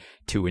between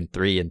 2 and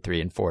 3 and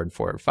 3 and 4 and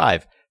 4 and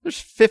 5. There's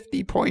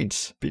 50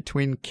 points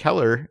between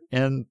Keller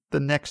and the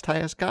next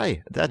highest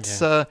guy.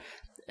 That's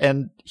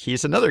and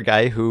he's another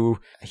guy who,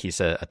 he's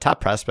a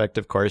top prospect,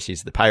 of course.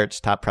 He's the Pirates'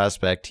 top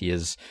prospect. He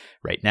is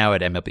right now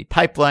at MLB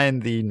Pipeline,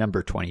 the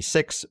number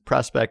 26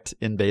 prospect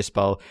in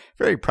baseball.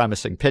 Very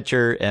promising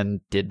pitcher and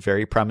did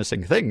very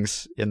promising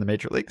things in the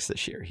major leagues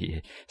this year.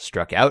 He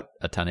struck out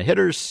a ton of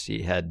hitters.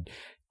 He had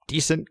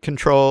decent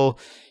control.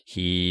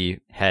 He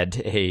had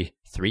a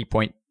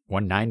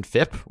 3.19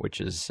 FIP,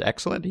 which is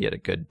excellent. He had a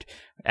good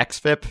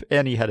xFIP,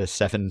 and he had a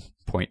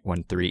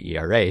 7.13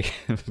 ERA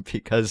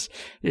because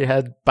he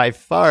had by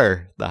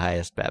far the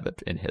highest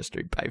BABIP in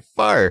history, by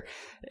far.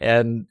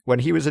 And when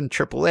he was in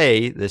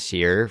AAA this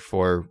year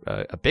for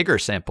a bigger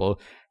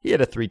sample, he had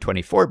a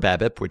 324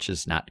 BABIP, which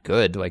is not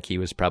good. Like, he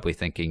was probably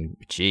thinking,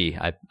 gee,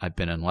 I've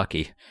been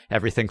unlucky.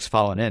 Everything's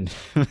fallen in.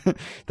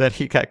 Then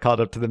he got called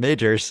up to the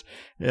majors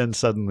and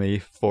suddenly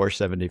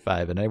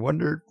 475. And I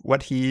wonder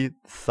what he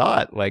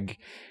thought. Like,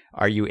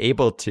 are you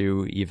able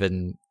to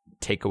even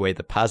take away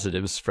the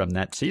positives from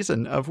that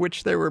season, of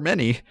which there were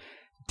many?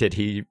 Did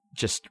he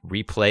just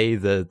replay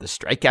the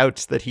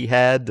strikeouts that he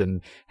had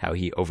and how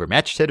he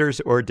overmatched hitters,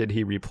 or did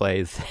he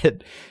replay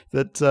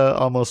that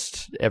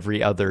almost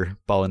every other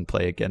ball in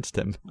play against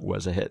him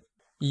was a hit?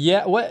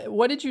 Yeah.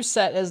 What did you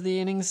set as the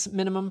innings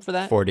minimum for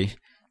that? 40.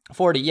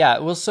 40, yeah.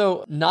 Well,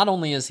 so not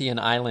only is he an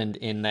island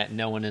in that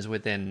no one is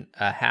within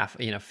a half,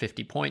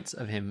 50 points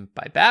of him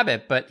by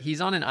BABIP, but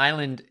he's on an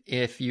island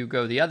if you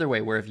go the other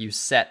way, where if you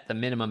set the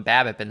minimum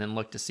BABIP and then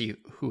look to see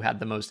who had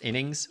the most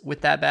innings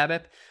with that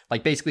BABIP,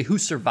 like basically who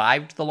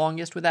survived the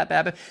longest with that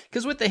BABIP.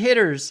 Because with the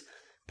hitters,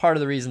 part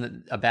of the reason that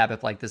a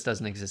BABIP like this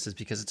doesn't exist is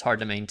because it's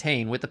hard to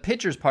maintain. With the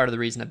pitchers, part of the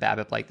reason a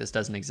BABIP like this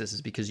doesn't exist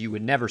is because you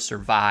would never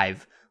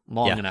survive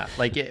long enough.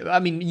 Like,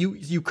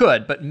 you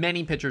could, but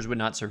many pitchers would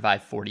not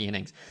survive 40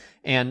 innings.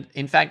 And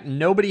in fact,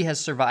 nobody has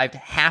survived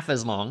half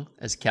as long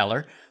as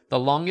Keller. The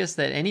longest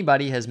that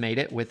anybody has made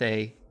it with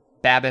a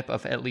BABIP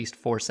of at least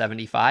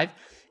 475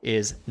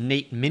 is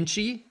Nate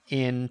Minchie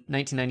in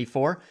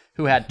 1994,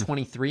 who had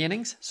 23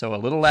 innings, so a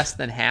little less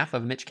than half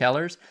of Mitch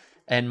Keller's.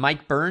 And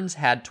Mike Burns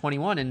had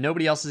 21, and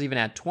nobody else has even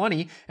had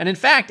 20. And in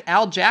fact,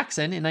 Al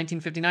Jackson in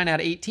 1959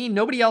 had 18.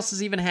 Nobody else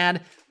has even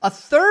had a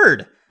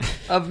third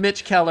of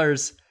Mitch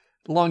Keller's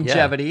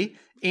longevity.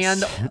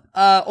 And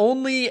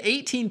only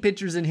 18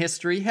 pitchers in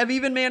history have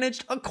even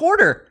managed a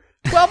quarter,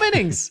 12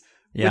 innings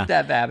with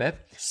that BABIP.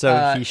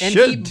 So he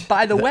should. He,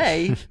 by the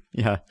way,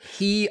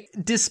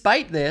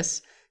 despite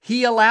this,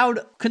 he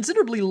allowed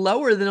considerably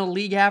lower than a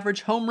league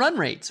average home run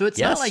rate. So it's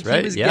not like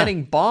he was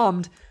getting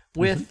bombed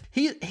with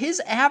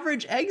his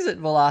average exit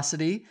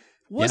velocity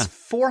was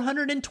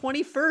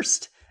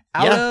 421st.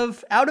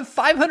 Out of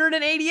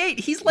 588,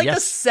 he's like the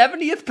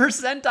 70th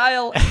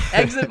percentile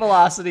exit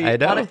velocity. I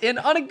know. in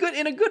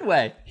a good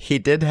way.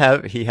 He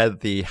had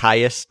the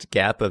highest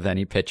gap of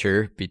any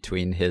pitcher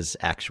between his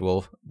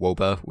actual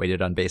WOBA,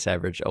 weighted on base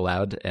average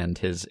allowed, and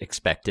his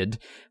expected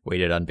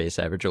weighted on base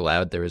average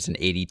allowed. There was an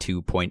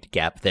 82-point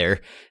gap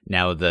there.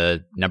 Now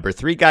the number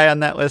 3 guy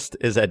on that list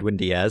is Edwin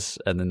Diaz,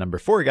 and the number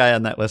 4 guy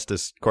on that list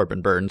is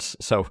Corbin Burns.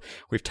 So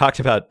we've talked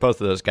about both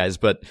of those guys,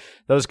 but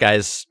those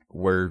guys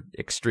were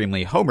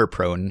extremely homer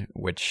prone,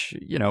 which,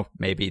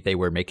 maybe they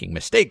were making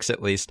mistakes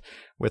at least.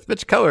 With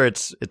Mitch Keller,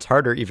 it's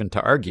harder even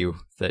to argue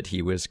that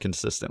he was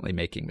consistently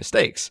making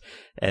mistakes.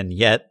 And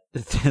yet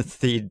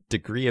the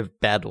degree of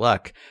bad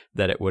luck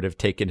that it would have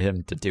taken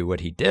him to do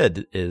what he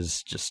did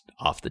is just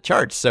off the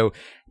charts. So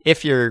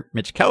if you're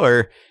Mitch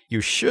Keller,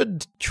 you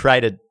should try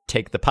to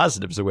take the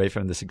positives away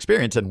from this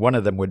experience. And one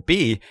of them would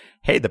be,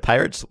 hey, the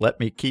Pirates let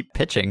me keep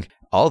pitching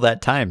all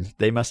that time.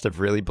 They must have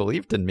really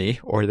believed in me,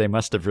 or they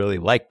must have really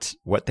liked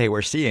what they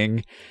were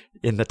seeing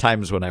in the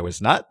times when I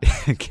was not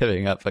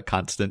giving up a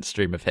constant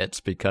stream of hits.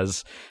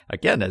 Because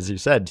again, as you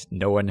said,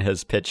 no one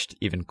has pitched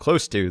even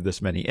close to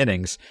this many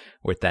innings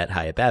with that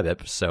high a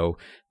BABIP. So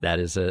that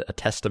is a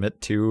testament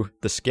to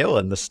the skill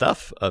and the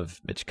stuff of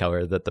Mitch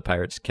Keller, that the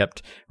Pirates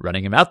kept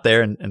running him out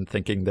there and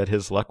thinking that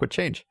his luck would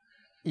change.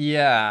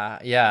 Yeah.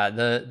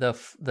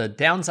 The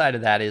downside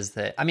of that is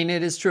that,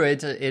 it is true.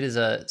 It is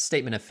a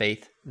statement of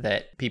faith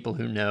that people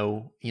who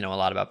know, a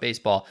lot about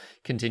baseball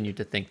continue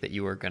to think that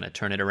you are going to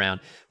turn it around.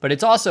 But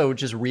it's also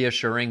just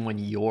reassuring when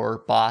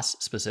your boss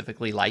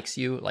specifically likes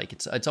you. Like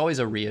it's always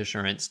a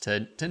reassurance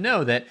to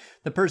know that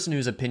the person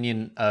whose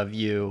opinion of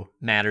you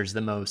matters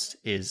the most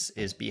is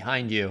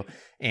behind you.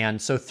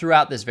 And so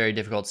throughout this very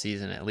difficult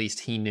season, at least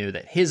he knew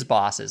that his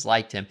bosses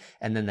liked him,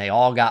 and then they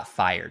all got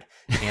fired.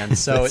 And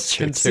so it's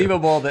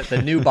conceivable that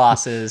the new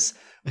bosses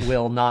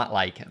will not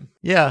like him.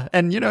 Yeah.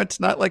 And, it's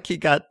not like he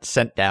got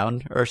sent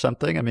down or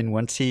something. I mean,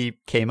 once he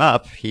came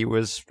up, he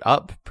was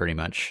up pretty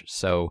much.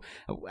 So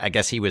I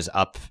guess he was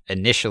up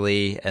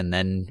initially and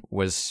then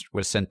was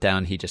sent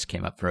down. He just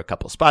came up for a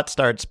couple spot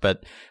starts.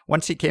 But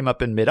once he came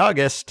up in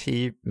mid-August,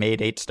 he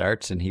made 8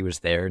 starts and he was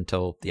there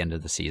until the end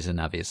of the season.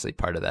 Obviously,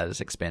 part of that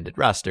is expanded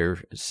roster.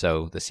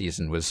 So the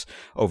season was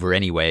over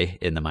anyway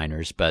in the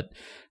minors. But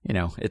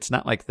it's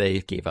not like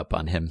they gave up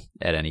on him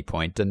at any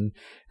point. And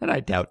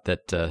I doubt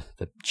that the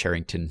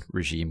Cherington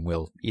regime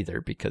will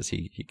either, because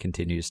he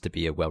continues to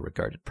be a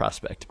well-regarded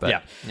prospect.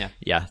 But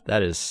yeah,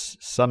 that is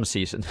some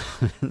season.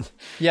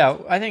 Yeah,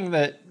 I think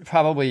that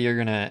probably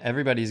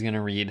everybody's going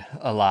to read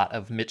a lot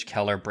of Mitch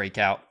Keller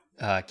breakout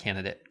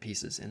candidate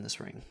pieces in the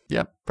spring.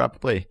 Yeah,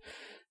 probably.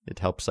 It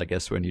helps, I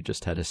guess, when you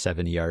just had a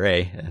 7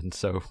 ERA, and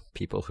so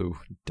people who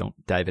don't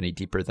dive any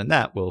deeper than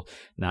that will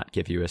not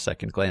give you a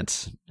second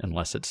glance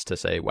unless it's to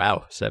say,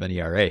 wow, 7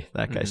 ERA,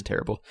 that guy's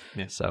terrible.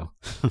 Yeah. So,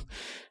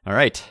 all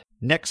right.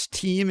 Next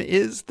team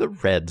is the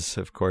Reds,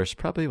 of course.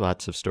 Probably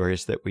lots of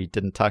stories that we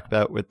didn't talk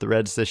about with the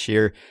Reds this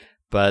year,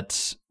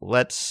 but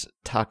let's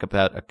talk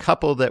about a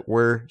couple that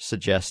were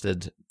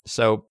suggested.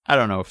 So I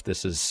don't know if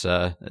this is,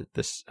 I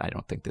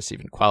don't think this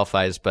even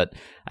qualifies, but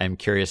I'm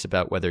curious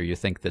about whether you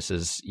think this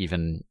is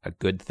even a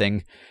good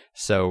thing.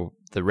 So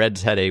the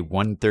Reds had a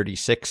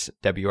 136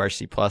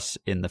 WRC plus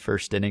in the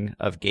first inning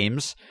of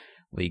games.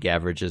 League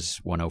average is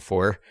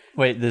 104.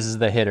 Wait, this is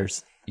the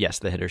hitters. Yes,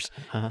 the hitters.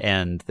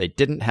 And they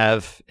didn't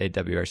have a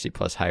WRC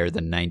plus higher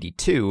than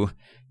 92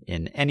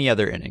 in any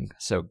other inning.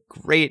 So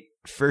great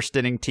first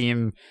inning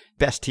team,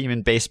 best team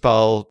in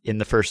baseball in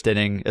the first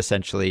inning,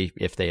 essentially,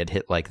 if they had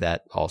hit like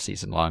that all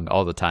season long,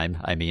 all the time,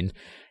 I mean.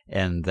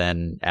 And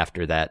then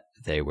after that,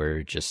 they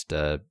were just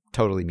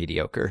totally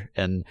mediocre.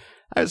 And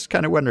I was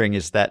kind of wondering,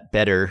 is that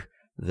better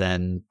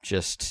than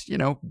just,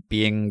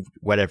 being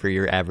whatever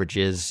your average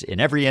is in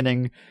every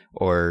inning,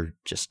 or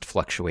just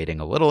fluctuating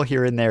a little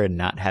here and there and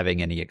not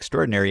having any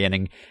extraordinary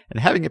inning, and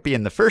having it be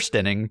in the first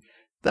inning?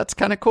 That's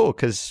kind of cool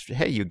because,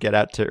 hey, you get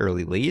out to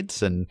early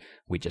leads, and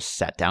we just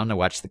sat down to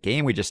watch the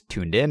game. We just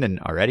tuned in, and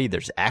already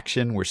there's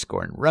action. We're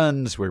scoring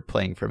runs. We're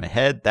playing from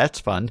ahead. That's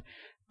fun.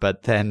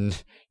 But then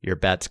your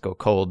bats go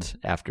cold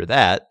after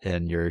that,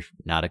 and you're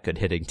not a good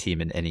hitting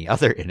team in any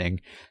other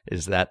inning.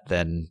 Is that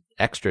then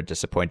extra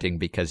disappointing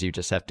because you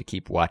just have to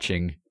keep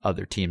watching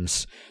other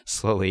teams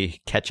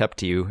slowly catch up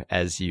to you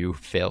as you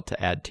fail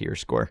to add to your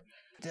score?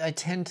 I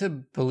tend to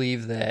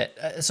believe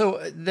that.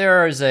 So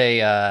there's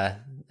a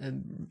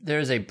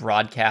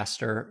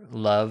broadcaster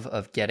love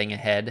of getting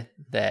ahead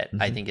that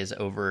I think is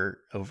over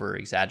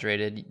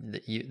exaggerated.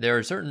 There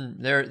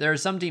are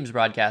some teams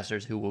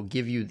broadcasters who will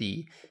give you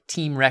the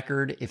team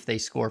record if they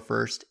score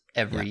first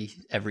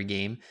every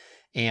game.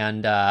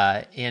 And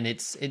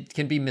it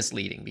can be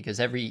misleading because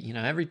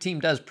every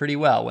team does pretty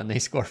well when they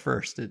score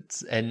first.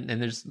 And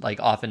there's like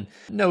often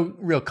no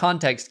real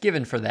context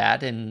given for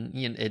that, and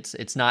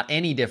it's not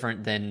any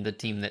different than the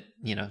team that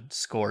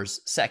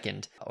scores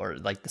second, or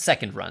like the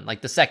second run.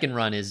 Like the second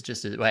run is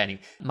just anyway.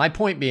 My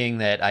point being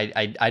that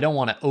I don't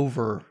want to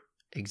over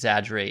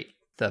exaggerate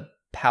the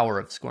power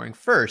of scoring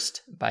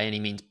first by any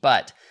means,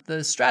 but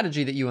the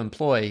strategy that you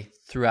employ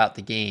throughout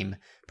the game,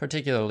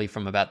 particularly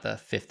from about the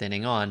fifth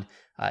inning on,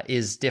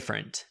 is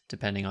different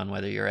depending on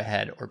whether you're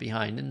ahead or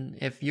behind. And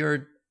if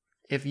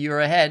you're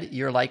ahead,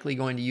 you're likely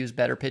going to use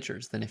better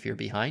pitchers than if you're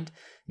behind.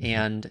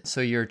 And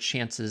so your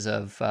chances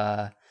of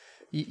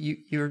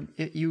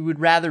you would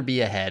rather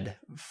be ahead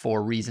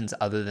for reasons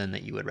other than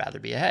that you would rather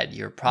be ahead.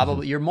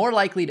 You're more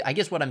likely to, I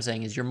guess what I'm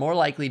saying is you're more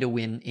likely to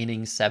win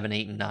innings 7,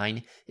 8, and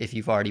 9 if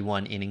you've already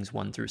won innings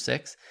 1 through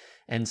 6.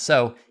 And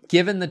so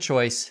given the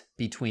choice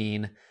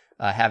between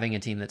having a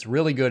team that's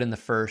really good in the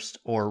first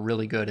or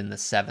really good in the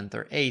 7th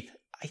or 8th,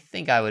 I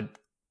think I would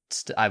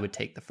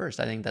take the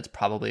first. I think that's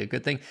probably a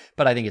good thing,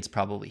 but I think it's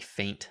probably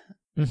faint.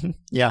 Mm-hmm.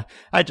 Yeah,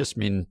 I just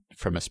mean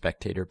from a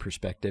spectator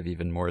perspective,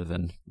 even more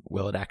than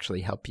will it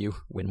actually help you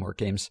win more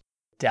games?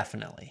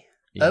 Definitely.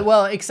 Yeah.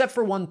 Well, except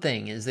for one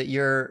thing is that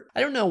I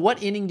don't know,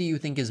 what inning do you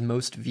think is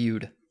most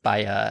viewed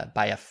by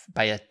a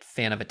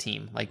fan of a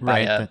team, like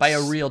by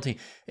a real team?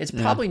 It's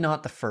probably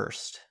not the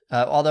first.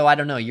 Although I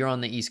don't know, you're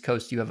on the East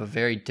Coast, you have a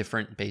very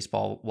different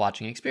baseball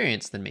watching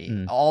experience than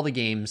me. All the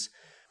games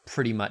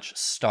pretty much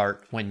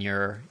start when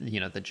you're,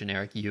 the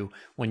generic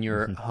when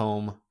you're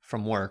home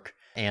from work,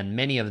 and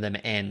many of them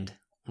end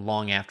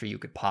long after you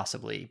could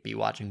possibly be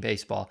watching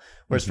baseball.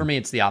 Whereas for me,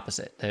 it's the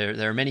opposite.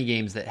 There are many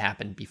games that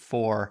happen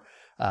before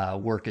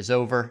work is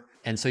over,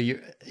 and so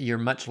you're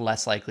much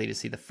less likely to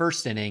see the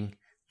first inning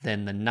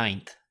than the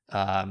ninth.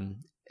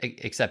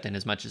 except in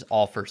as much as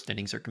all first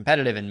innings are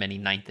competitive and many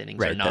ninth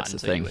innings are Right, not. that's the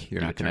thing.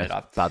 You're not going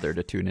to bother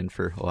to tune in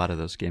for a lot of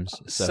those games.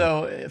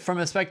 So from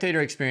a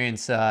spectator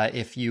experience,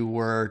 if you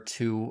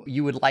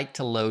would like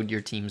to load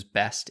your team's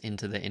best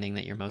into the inning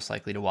that you're most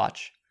likely to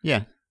watch.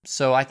 Yeah.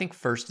 So I think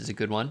first is a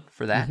good one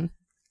for that. Mm-hmm.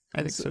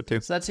 I think so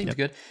too. So that seems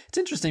good. It's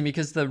interesting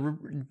because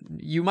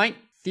you might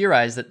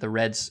theorize that the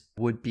Reds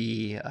would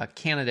be a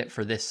candidate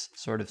for this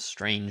sort of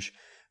strange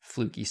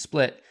fluky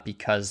split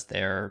because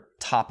their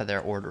top of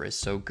their order is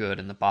so good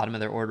and the bottom of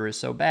their order is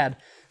so bad.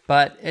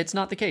 But it's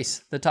not the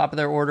case. The top of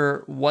their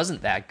order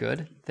wasn't that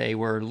good. They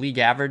were league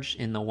average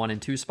in the 1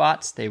 and 2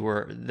 spots. They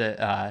were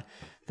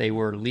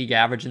league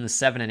average in the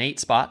 7 and 8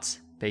 spots,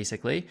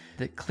 basically.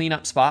 The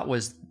cleanup spot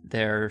was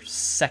their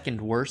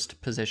second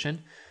worst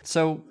position.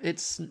 So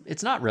it's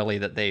not really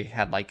that they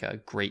had like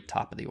a great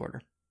top of the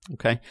order.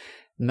 Okay.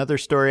 Another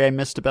story I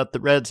missed about the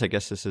Reds, I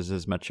guess this is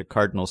as much a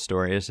Cardinals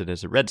story as it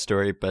is a Red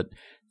story, but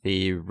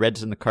the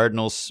Reds and the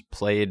Cardinals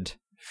played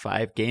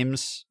 5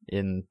 games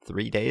in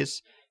 3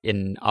 days.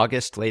 In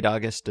August, late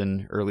August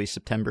and early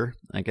September,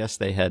 I guess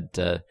they had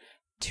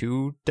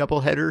 2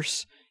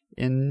 doubleheaders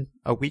in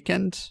a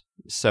weekend.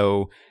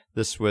 So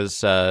this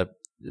was, there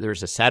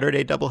was a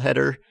Saturday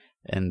doubleheader,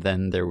 and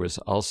then there was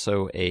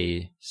also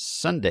a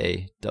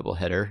Sunday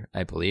doubleheader,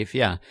 I believe.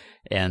 Yeah.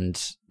 And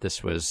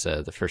this was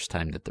the first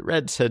time that the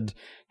Reds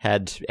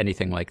had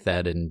anything like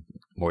that in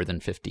more than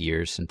 50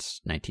 years,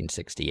 since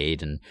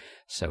 1968. And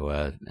so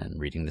I'm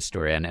reading the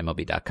story on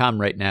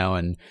MLB.com right now,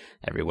 and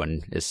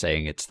everyone is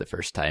saying it's the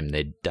first time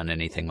they'd done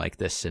anything like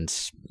this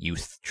since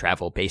youth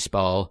travel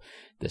baseball.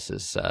 This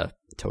is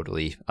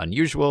totally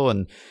unusual.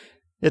 And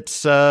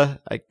it's,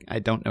 I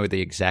don't know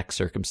the exact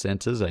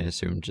circumstances. I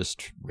assume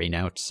just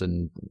rainouts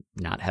and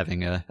not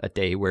having a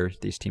day where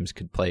these teams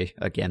could play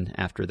again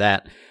after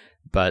that.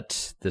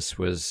 But this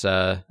was,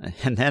 and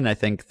then I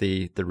think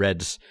the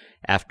Reds,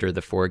 after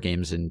the 4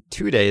 games in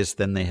 2 days,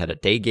 then they had a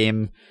day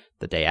game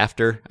the day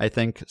after, I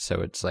think.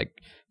 So it's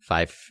like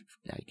 5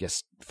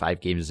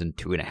 games in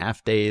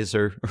 2.5 days,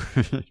 or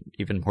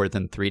even more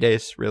than 3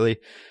 days, really.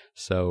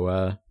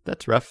 So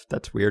that's rough.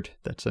 That's weird.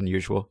 That's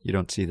unusual. You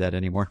don't see that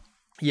anymore.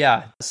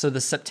 Yeah, so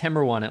the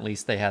September one, at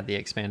least they had the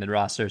expanded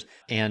rosters,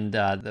 and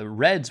the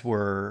Reds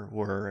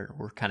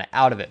were kind of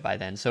out of it by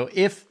then. So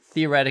if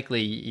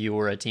theoretically you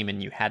were a team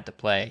and you had to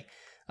play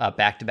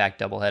back-to-back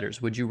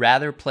doubleheaders, would you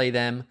rather play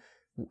them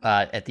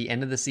at the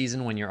end of the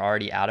season when you're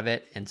already out of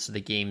it, and so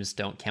the games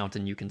don't count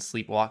and you can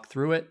sleepwalk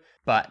through it,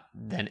 but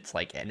then it's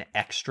like an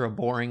extra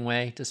boring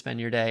way to spend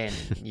your day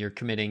and you're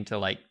committing to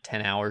like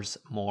 10 hours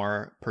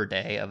more per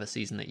day of a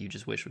season that you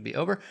just wish would be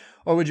over?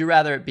 Or would you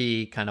rather it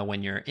be kind of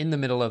when you're in the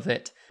middle of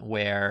it,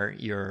 where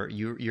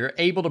you're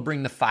able to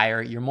bring the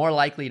fire, you're more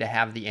likely to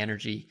have the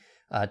energy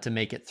to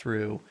make it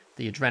through,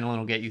 the adrenaline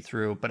will get you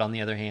through, but on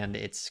the other hand,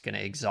 it's going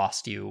to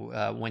exhaust you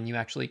when you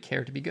actually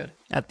care to be good.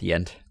 At the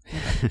end.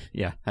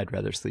 Yeah, I'd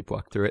rather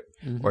sleepwalk through it,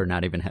 or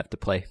not even have to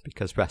play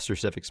because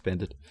rosters have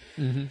expanded.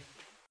 Mm-hmm.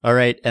 All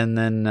right, and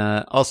then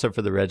also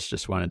for the Reds,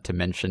 just wanted to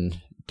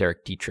mention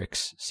Derek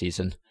Dietrich's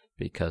season,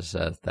 because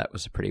that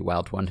was a pretty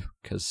wild one.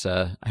 Because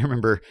I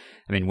remember,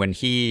 when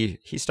he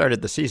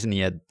started the season, he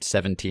had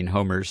 17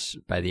 homers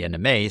by the end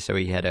of May, so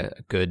he had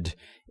a good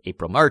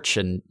April, March,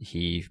 and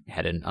he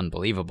had an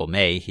unbelievable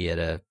May. He had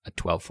a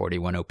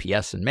 1241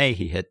 OPS in May.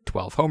 He hit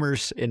 12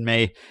 homers in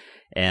May.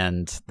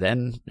 And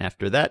then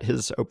after that,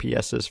 his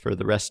OPSs for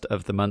the rest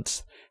of the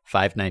months: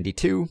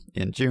 592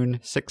 in June,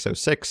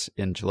 606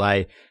 in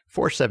July,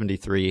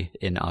 473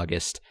 in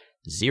August,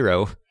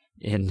 0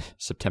 in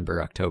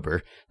September,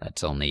 October.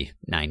 That's only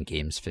 9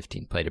 games,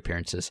 15 plate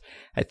appearances.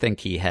 I think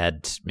he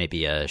had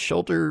maybe a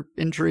shoulder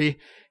injury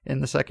in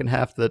the second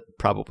half that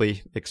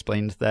probably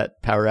explained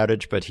that power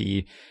outage, but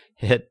he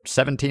hit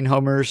 17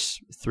 homers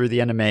through the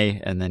end of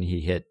May, and then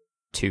he hit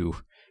 2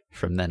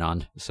 from then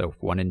on. So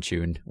 1 in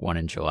June, 1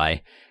 in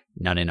July,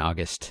 none in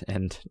August,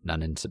 and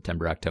none in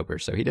September, October.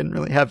 So he didn't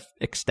really have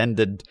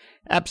extended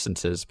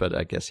absences, but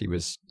I guess he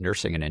was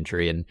nursing an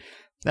injury, and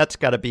that's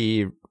got to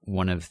be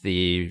one of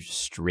the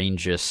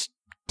strangest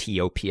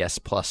TOPS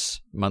plus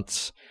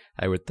months.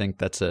 I would think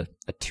that's a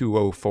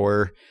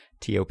 204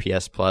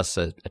 TOPS plus,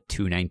 a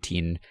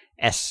 219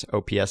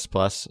 SOPS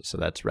plus. So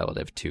that's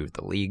relative to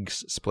the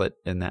league's split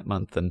in that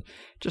month. And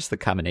just the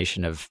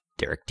combination of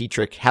Derek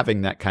Dietrich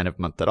having that kind of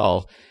month at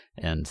all,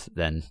 and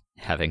then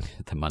having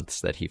the months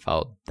that he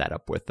followed that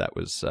up with, that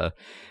was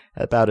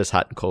about as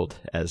hot and cold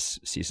as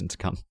seasons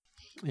come.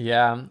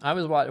 Yeah, I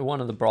was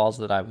one of the brawls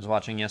that I was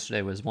watching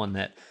yesterday was one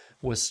that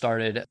was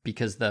started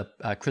because the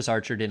Chris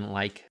Archer didn't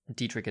like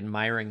Dietrich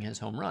admiring his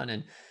home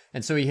run,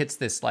 and so he hits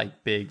this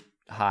like big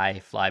high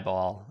fly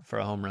ball for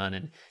a home run,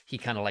 and he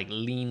kind of like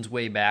leans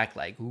way back,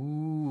 like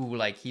ooh,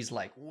 like he's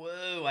like,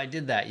 whoa, I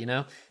did that,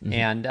 Mm-hmm.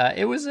 And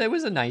it was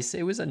a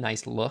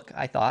nice look.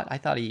 I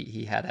thought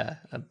he had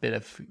a bit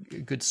of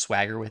good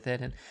swagger with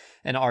it,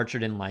 and Archer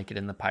didn't like it,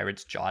 and the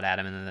Pirates jawed at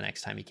him, and then the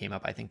next time he came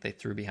up, I think they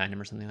threw behind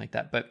him or something like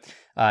that. But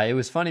it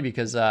was funny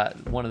because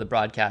one of the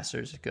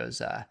broadcasters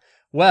goes,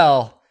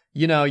 well,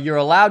 you're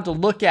allowed to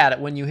look at it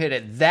when you hit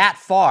it that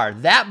far.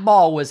 That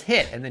ball was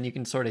hit. And then you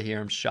can sort of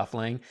hear him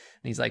shuffling. And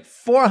he's like,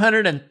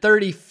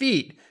 430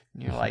 feet.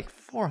 And you're like,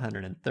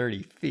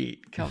 430 feet.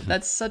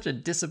 That's such a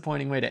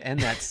disappointing way to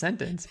end that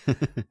sentence.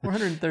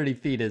 430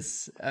 feet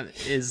is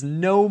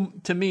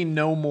to me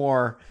no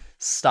more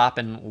stop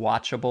and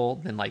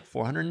watchable than like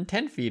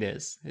 410 feet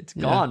is. It's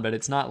gone, but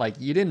it's not like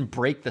you didn't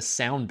break the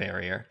sound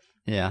barrier.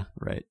 Yeah,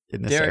 right.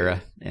 In this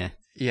era.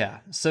 Yeah.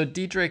 So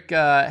Dietrich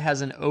has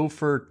an 0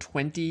 for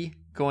 20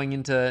 going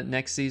into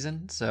next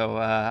season. So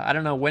I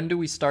don't know. When do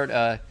we start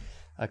a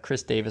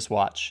Chris Davis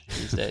watch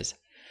these days?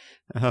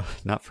 Oh,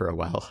 not for a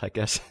while, I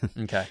guess.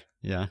 Okay.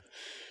 Yeah.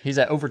 He's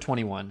at over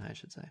 21, I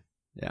should say.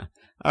 Yeah.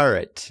 All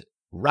right.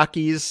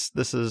 Rockies.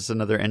 This is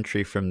another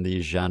entry from the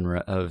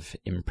genre of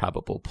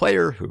improbable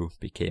player who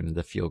became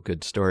the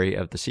feel-good story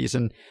of the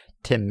season.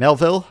 Tim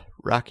Melville,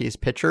 Rockies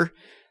pitcher.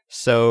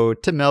 So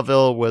Tim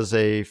Melville was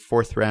a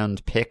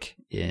 4th-round pick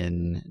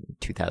in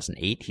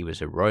 2008. He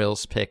was a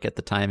Royals pick at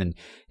the time, and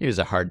he was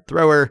a hard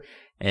thrower,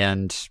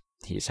 and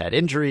he's had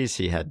injuries.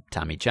 He had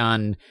Tommy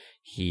John.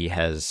 He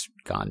has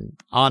gone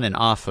on and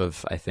off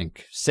of, I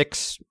think,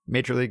 6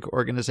 major league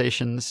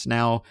organizations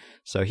now.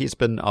 So he's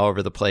been all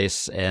over the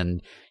place,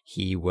 and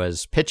he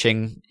was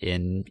pitching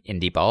in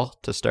indie ball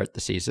to start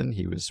the season.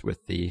 He was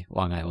with the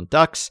Long Island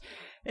Ducks,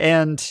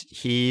 and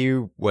he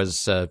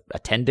was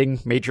attending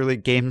major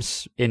league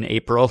games in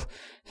April.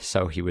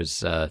 So he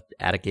was at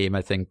a game,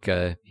 I think.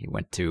 He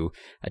went to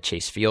a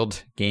Chase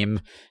Field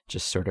game,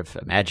 just sort of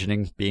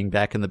imagining being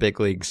back in the big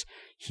leagues.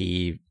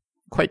 He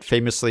quite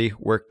famously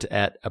worked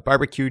at a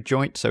barbecue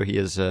joint, so he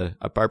is a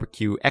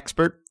barbecue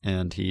expert,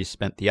 and he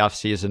spent the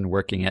offseason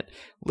working at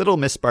Little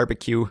Miss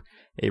Barbecue,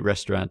 a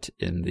restaurant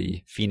in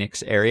the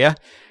Phoenix area.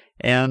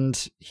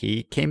 And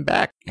he came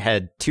back,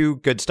 had 2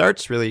 good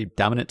starts, really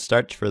dominant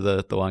starts for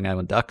the Long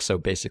Island Ducks. So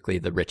basically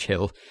the Rich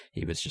Hill,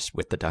 he was just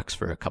with the Ducks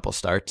for a couple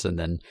starts, and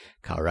then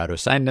Colorado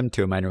signed him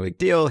to a minor league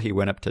deal. He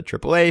went up to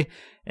AAA,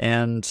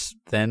 and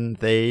then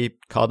they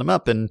called him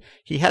up, and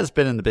he has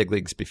been in the big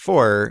leagues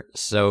before,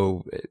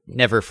 so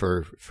never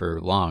for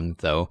long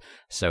though.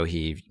 So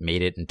he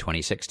made it in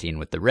 2016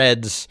 with the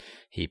Reds.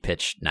 He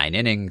pitched 9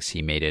 innings.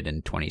 He made it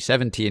in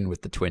 2017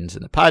 with the Twins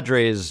and the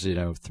Padres,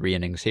 3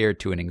 innings here,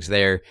 2 innings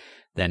there.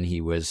 Then he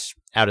was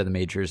out of the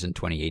majors in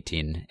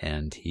 2018,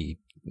 and he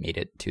made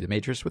it to the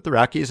majors with the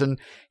Rockies, and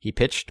he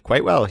pitched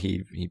quite well.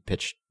 He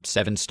pitched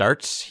 7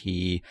 starts.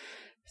 He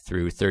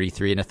threw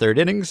 33 1/3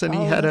 innings, and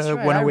he had a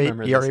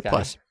 1.08 ERA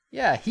plus.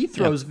 Yeah, he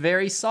throws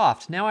very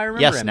soft. Now I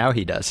remember him. Yes, now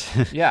he does.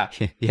 Yeah.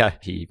 Yeah,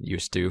 he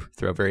used to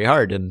throw very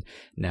hard, and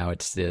now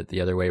it's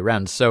the other way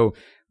around. So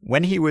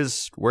when he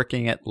was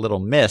working at Little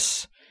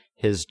Miss,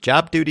 his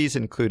job duties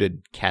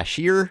included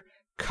cashier,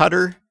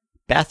 cutter,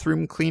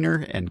 bathroom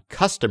cleaner, and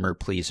customer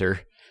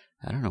pleaser.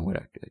 I don't know what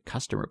a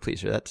customer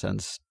pleaser, that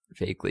sounds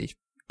vaguely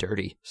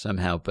dirty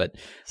somehow, but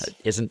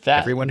isn't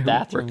everyone who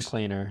bathroom works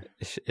cleaner?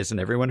 Isn't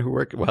everyone who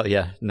works? Well,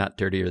 yeah, not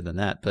dirtier than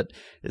that, but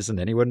isn't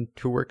anyone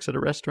who works at a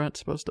restaurant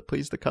supposed to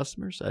please the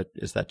customers?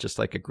 Is that just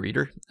like a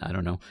greeter? I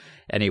don't know.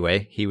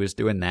 Anyway, he was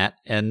doing that,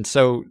 and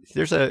so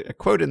there's a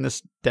quote in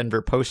this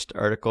Denver Post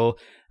article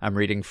I'm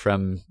reading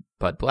from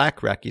Bud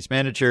Black, Rockies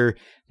manager, and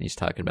he's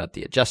talking about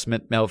the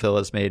adjustment Melville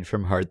has made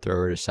from hard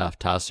thrower to soft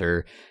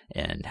tosser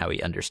and how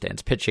he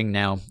understands pitching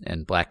now.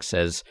 And Black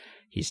says,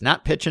 he's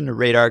not pitching to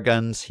radar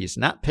guns. He's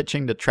not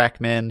pitching to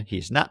TrackMan.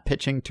 He's not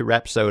pitching to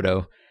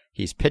Rapsodo.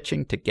 He's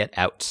pitching to get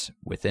outs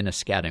within a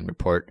scouting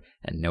report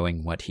and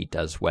knowing what he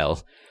does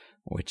well,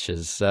 which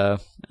is, I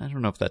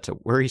don't know if that's a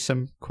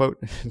worrisome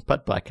quote.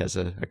 Bud Black has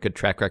a good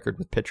track record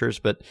with pitchers,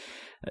 but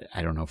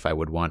I don't know if I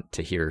would want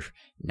to hear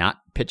not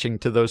pitching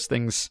to those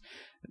things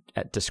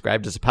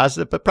described as a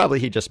positive, but probably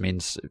he just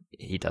means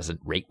he doesn't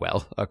rate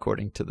well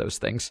according to those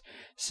things.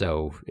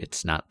 So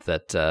it's not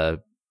that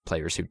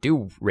players who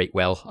do rate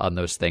well on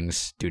those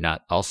things do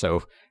not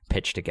also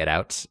pitch to get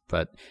outs,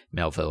 but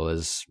Melville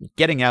is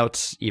getting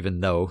outs even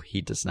though he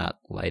does not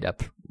light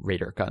up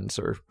radar guns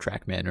or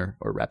TrackMan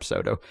or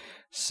Rapsodo.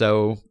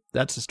 So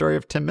that's the story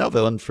of Tim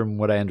Melville, and from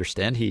what I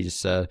understand,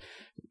 he'll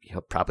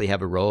probably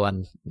have a role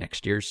on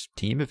next year's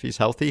team if he's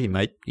healthy. He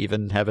might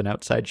even have an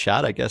outside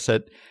shot, I guess,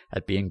 at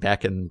being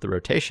back in the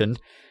rotation,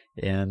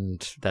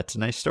 and that's a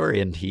nice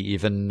story. And he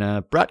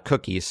even brought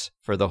cookies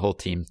for the whole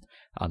team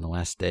on the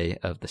last day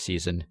of the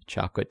season,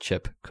 chocolate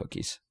chip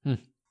cookies.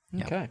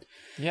 Okay,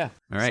 yeah.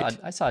 All right.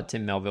 I saw a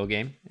Tim Melville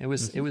game. It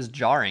was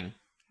jarring.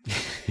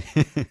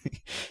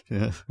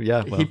 Yeah.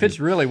 Well, he pitched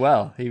really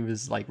well. He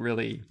was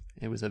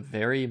it was a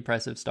very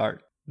impressive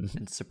start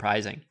and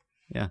surprising.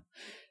 Yeah.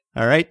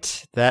 All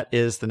right. That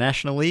is the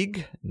National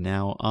League.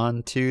 Now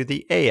on to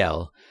the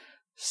AL.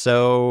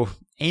 So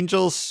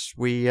Angels,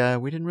 we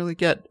didn't really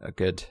get a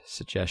good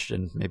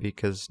suggestion, maybe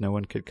because no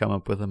one could come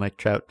up with a Mike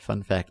Trout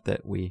fun fact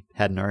that we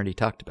hadn't already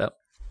talked about.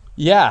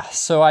 Yeah,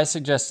 so I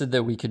suggested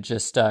that we could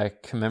just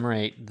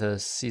commemorate the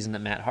season that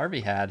Matt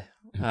Harvey had,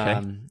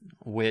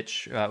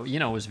 which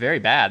was very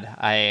bad.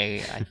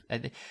 I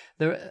don't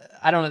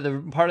know,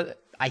 the part of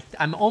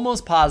I'm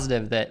almost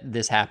positive that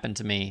this happened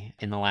to me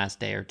in the last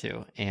day or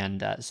two.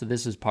 And so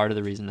this is part of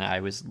the reason that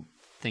I was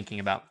thinking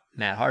about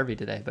Matt Harvey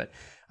today. But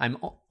I'm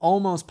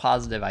almost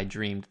positive I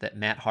dreamed that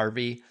Matt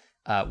Harvey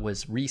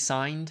was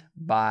re-signed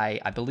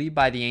I believe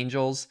by the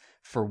Angels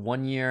for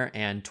 1 year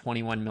and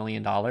 $21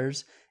 million.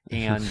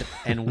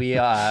 And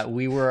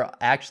we were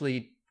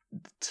actually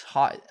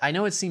taught. I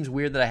know it seems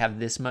weird that I have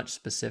this much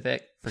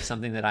specific for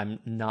something that I'm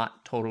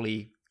not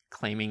totally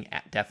claiming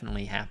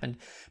definitely happened,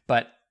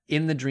 but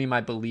in the dream,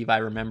 I believe I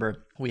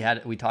remember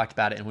we talked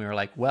about it and we were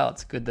like, well,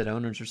 it's good that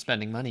owners are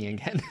spending money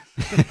again.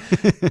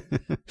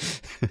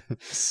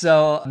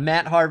 So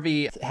Matt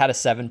Harvey had a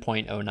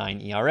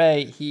 7.09 ERA.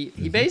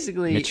 He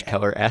basically Mitch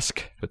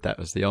Keller-esque, but that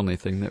was the only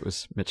thing that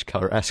was Mitch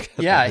Keller-esque.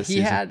 Yeah,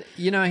 he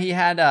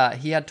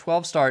had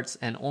 12 starts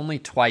and only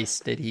twice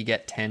did he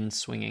get 10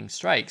 swinging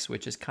strikes,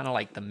 which is kind of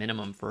like the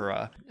minimum for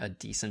a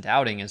decent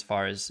outing as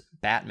far as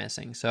bat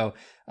missing. So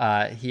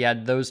he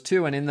had those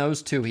two, and in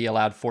those two, he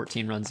allowed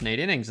 14 runs in 8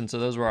 innings. And so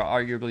those were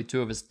arguably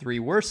two of his 3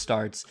 worst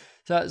starts.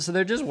 So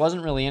there just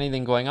wasn't really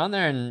anything going on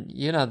there. And,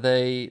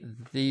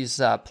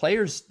 these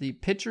players, the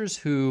pitchers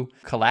who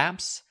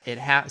collapse,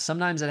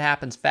 sometimes it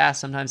happens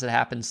fast, sometimes it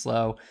happens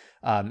slow.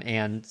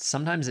 And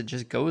sometimes it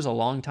just goes a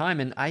long time.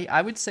 And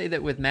I would say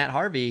that with Matt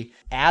Harvey,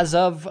 as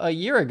of a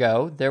year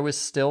ago, there was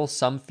still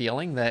some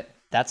feeling that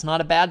that's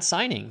not a bad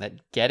signing,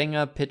 that getting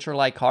a pitcher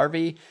like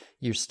Harvey,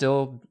 you're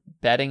still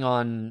betting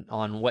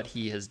on what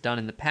he has done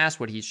in the past,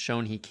 what he's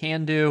shown he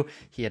can do.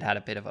 He had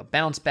a bit of a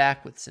bounce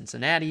back with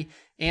Cincinnati,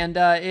 and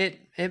it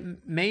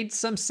made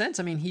some sense.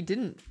 I mean,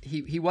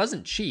 he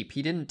wasn't cheap.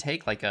 He didn't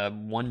take like a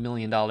 $1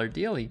 million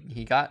deal.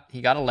 He got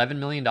 $11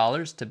 million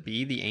to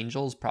be the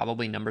Angels'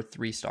 probably number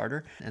 3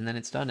 starter, and then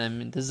it's done. I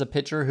mean, this is a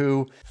pitcher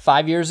who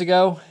 5 years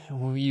ago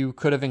you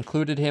could have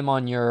included him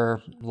on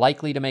your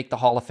likely to make the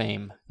Hall of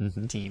Fame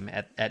team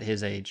at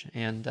his age,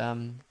 and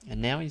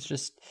now he's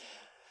just.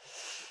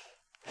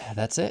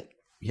 That's it.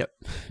 Yep.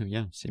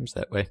 Yeah, seems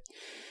that way.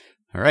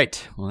 All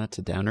right. Well, that's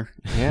a downer.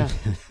 Yeah.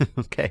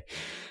 Okay.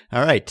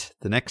 All right.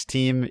 The next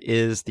team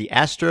is the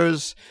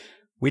Astros.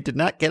 We did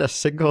not get a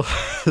single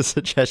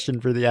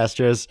suggestion for the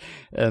Astros,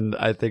 and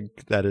I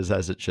think that is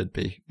as it should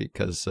be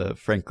because,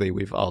 frankly,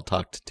 we've all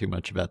talked too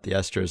much about the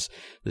Astros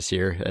this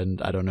year, and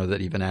I don't know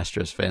that even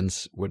Astros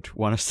fans would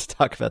want us to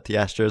talk about the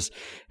Astros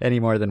any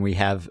more than we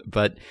have.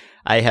 But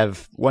I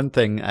have one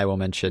thing I will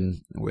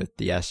mention with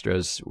the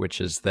Astros,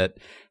 which is that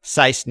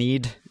Cy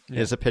Snead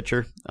is a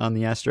pitcher on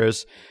the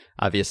Astros,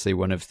 obviously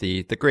one of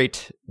the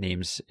great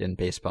names in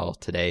baseball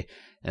today.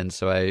 And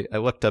so I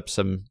looked up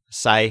some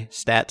Cy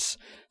stats.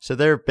 So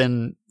there have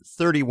been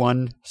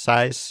 31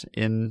 Cys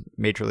in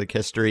Major League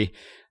history.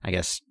 I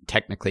guess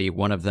technically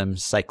one of them,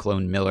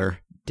 Cyclone Miller,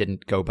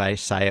 didn't go by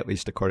Cy, at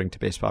least according to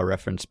Baseball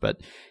Reference, but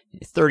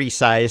 30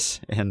 Cys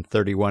and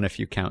 31 if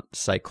you count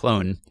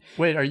Cyclone.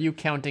 Wait, are you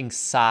counting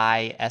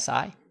Cy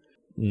SI?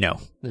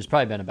 No. There's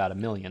probably been about 1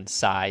 million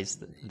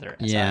Cys that are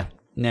SI. Yeah.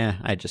 Nah,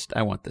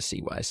 I want the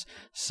CYs.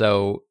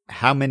 So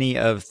how many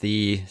of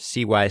the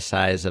CY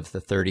Cys of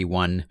the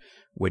 31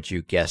 would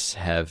you guess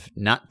have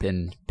not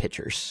been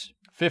pitchers?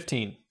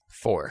 15.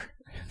 4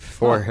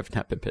 have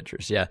not been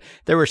pitchers. Yeah,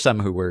 there were some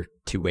who were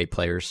two-way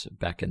players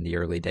back in the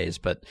early days,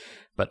 but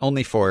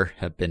only 4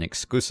 have been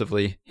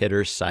exclusively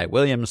hitters: Cy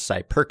Williams,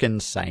 Cy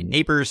Perkins, Cy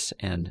Neighbors,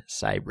 and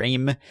Cy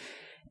Rame.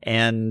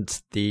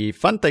 And the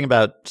fun thing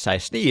about Cy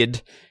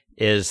Snead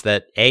is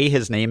that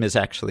his name is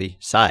actually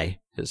Cy.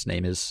 His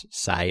name is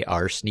Cy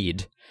R.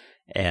 Snead.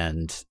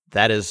 And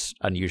that is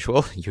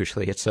unusual.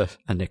 Usually it's a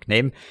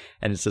nickname.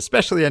 And it's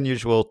especially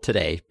unusual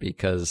today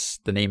because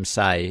the name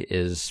Cy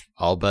is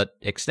all but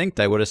extinct.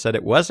 I would have said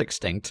it was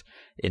extinct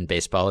in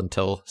baseball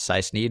until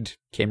Cy Snead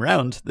came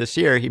around this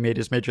year. He made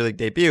his Major League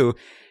debut,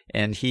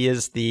 and he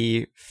is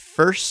the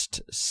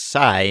first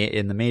Cy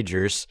in the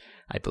majors,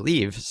 I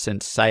believe,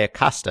 since Cy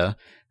Acosta,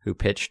 who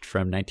pitched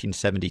from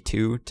 1972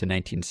 to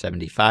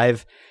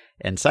 1975.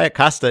 And Cy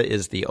Acosta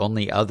is the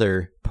only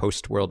other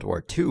post-World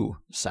War II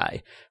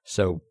Cy.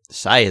 So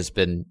Cy has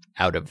been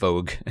out of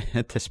vogue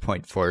at this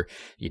point for,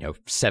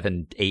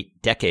 7-8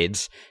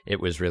 decades. It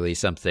was really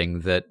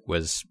something that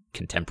was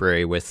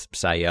contemporary with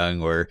Cy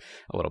Young, or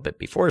a little bit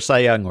before Cy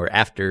Young, or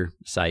after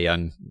Cy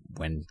Young,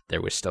 when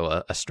there was still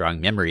a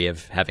strong memory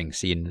of having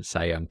seen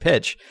Cy Young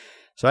pitch.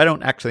 So I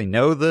don't actually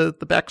know the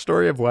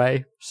backstory of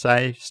why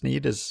Cy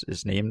Snead is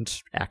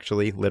named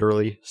actually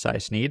literally Cy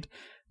Snead.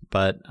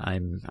 But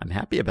I'm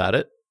happy about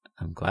it.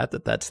 I'm glad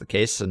that that's the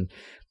case. And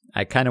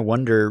I kind of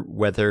wonder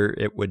whether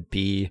it would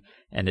be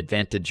an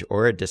advantage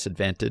or a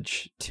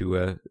disadvantage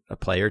to a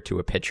player, to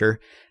a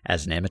pitcher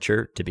as an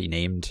amateur, to be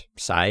named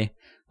Cy.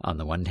 On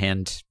the one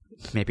hand,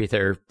 maybe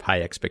there are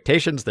high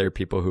expectations. There are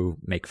people who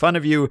make fun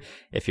of you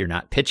if you're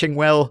not pitching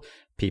well.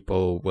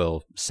 People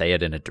will say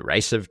it in a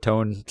derisive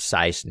tone,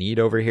 Cy Snead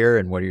over here,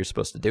 and what are you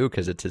supposed to do?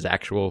 Because it's his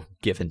actual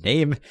given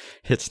name.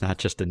 It's not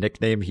just a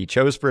nickname he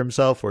chose for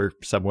himself or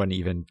someone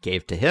even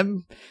gave to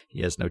him.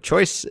 He has no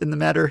choice in the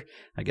matter.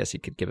 I guess he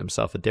could give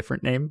himself a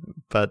different name,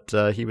 but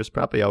he was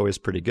probably always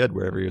pretty good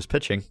wherever he was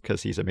pitching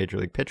because he's a Major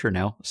League pitcher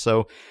now.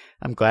 So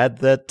I'm glad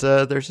that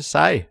there's a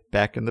Cy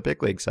back in the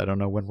big leagues. I don't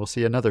know when we'll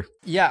see another.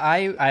 Yeah,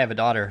 I have a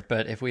daughter,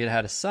 but if we had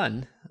had a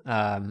son,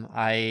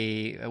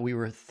 we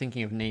were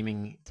thinking of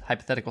naming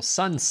hypothetical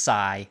son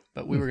Cy,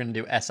 but we were going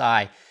to do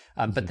SI.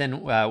 But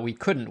then we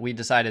couldn't. We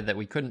decided that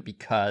we couldn't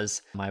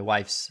because my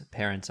wife's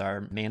parents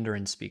are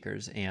Mandarin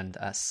speakers, and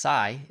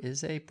Psy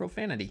is a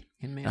profanity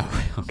in Mandarin.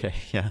 Oh, okay.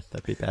 Yeah,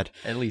 that'd be bad.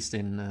 At least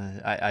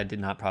I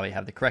did not probably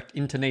have the correct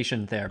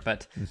intonation there,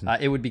 but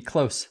it would be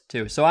close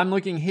too. So I'm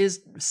looking,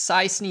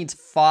 Cy Snead's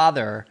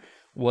father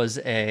was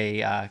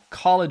a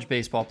college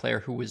baseball player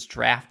who was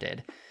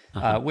drafted,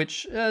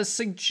 which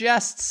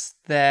suggests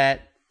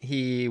that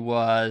he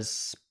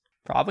was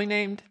probably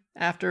named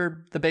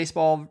after the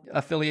baseball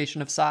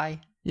affiliation of Cy.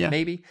 Yeah.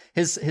 Maybe.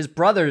 His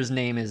brother's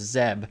name is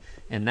Zeb,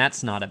 and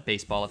that's not a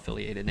baseball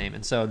affiliated name.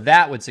 And so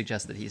that would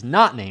suggest that he's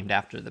not named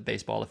after the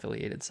baseball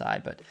affiliated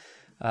Cy, but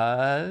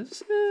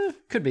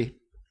could be.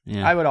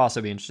 Yeah. I would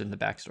also be interested in the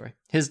backstory.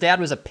 His dad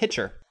was a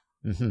pitcher,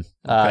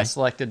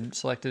 selected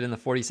in the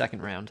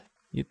 42nd round.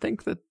 You'd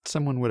think that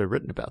someone would have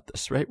written about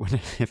this, right?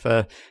 If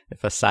a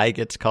Cy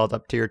gets called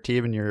up to your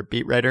team and you're a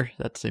beat writer,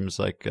 that seems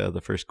like the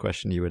first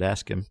question you would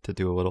ask him, to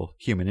do a little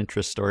human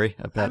interest story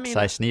about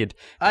Cy Snead.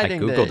 I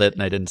Googled it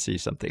and I didn't see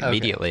something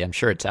immediately. I'm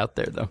sure it's out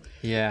there, though.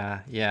 Yeah.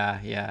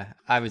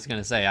 I was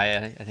going to say,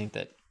 I think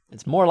that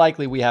it's more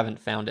likely we haven't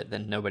found it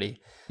than nobody.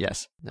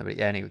 Yes.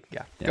 Nobody. Anyway,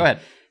 yeah. Go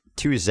ahead.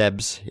 2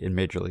 Zebs in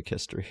Major League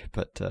history,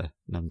 but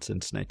none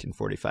since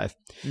 1945.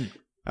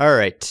 All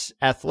right.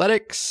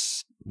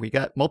 Athletics. We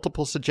got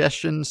multiple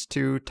suggestions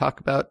to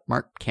talk about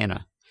Mark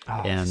Canha.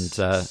 Oh, and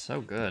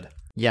so good.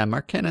 Yeah,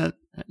 Mark Canha,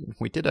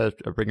 we did a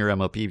Ringer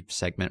MLB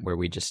segment where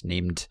we just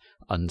named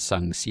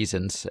unsung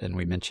seasons, and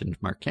we mentioned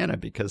Mark Canha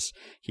because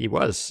he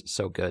was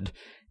so good.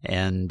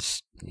 And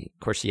of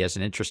course, he has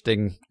an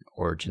interesting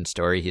origin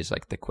story. He's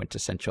like the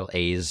quintessential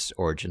A's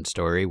origin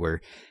story,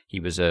 where he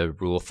was a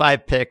Rule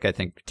 5 pick, I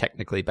think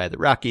technically by the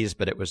Rockies,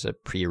 but it was a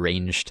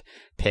prearranged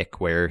pick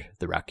where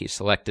the Rockies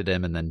selected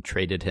him and then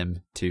traded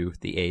him to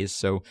the A's.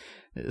 So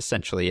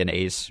essentially an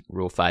A's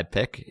Rule 5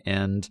 pick.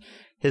 And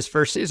his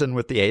first season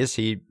with the A's,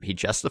 he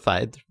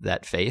justified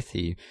that faith.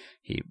 He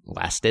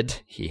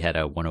lasted. He had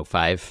a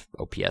 105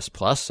 OPS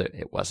plus.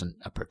 It wasn't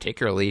a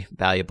particularly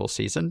valuable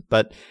season,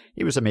 but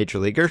he was a major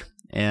leaguer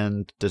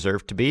and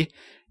deserved to be.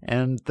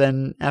 And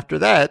then after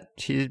that,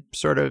 he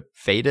sort of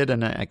faded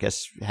and I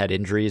guess had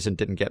injuries and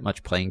didn't get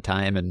much playing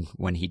time. And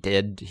when he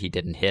did, he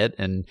didn't hit.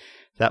 And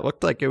that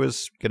looked like it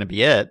was going to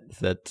be it,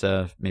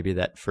 that maybe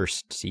that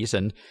first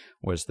season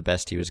was the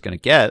best he was going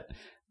to get.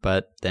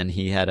 But then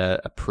he had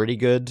a pretty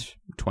good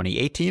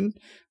 2018,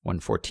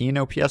 114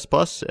 OPS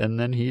plus, and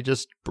then he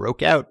just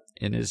broke out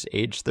in his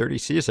age 30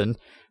 season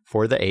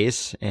for the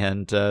A's,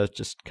 and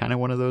just kind of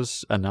one of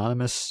those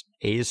anonymous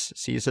A's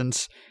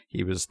seasons.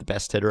 He was the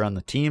best hitter on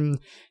the team.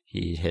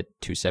 He hit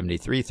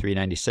 273,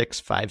 396,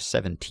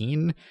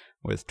 517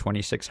 with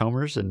 26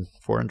 homers and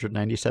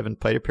 497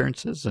 plate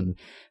appearances, and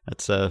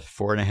that's a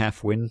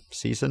 4.5 win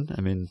season.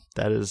 I mean,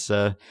 that is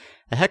a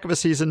heck of a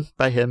season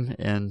by him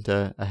and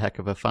a heck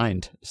of a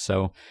find.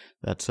 So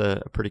that's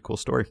a pretty cool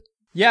story.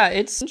 Yeah,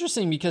 it's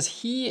interesting because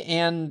he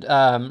and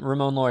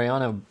Ramon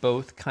Laureano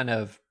both kind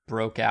of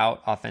broke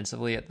out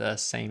offensively at the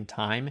same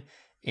time.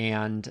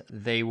 And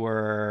they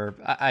were,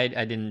 I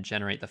didn't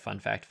generate the fun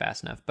fact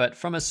fast enough, but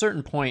from a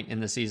certain point in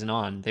the season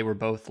on, they were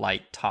both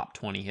like top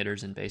 20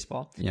 hitters in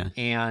baseball. Yeah.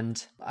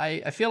 And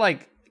I feel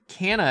like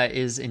Canha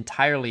is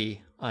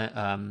entirely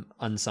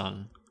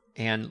unsung,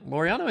 and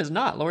Laureano is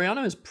not.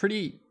 Laureano is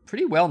pretty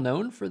well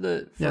known for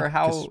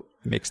how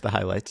he makes the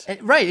highlights.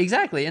 Right,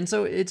 exactly. And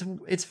so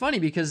it's funny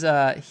because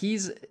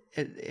his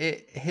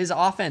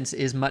offense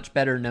is much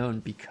better known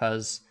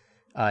because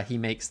he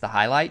makes the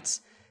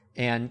highlights.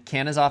 And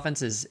Canha's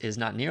offense is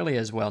not nearly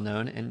as well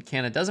known, and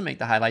Canha doesn't make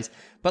the highlights.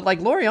 But like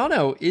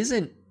Laureano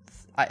isn't,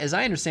 as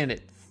I understand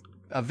it,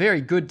 a very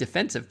good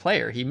defensive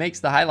player. He makes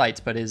the highlights,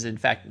 but is in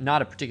fact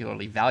not a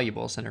particularly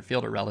valuable center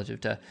fielder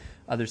relative to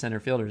other center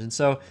fielders. And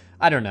so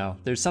I don't know.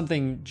 There's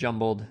something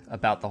jumbled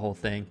about the whole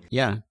thing.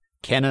 Yeah.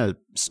 Canha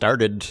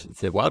started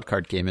the wild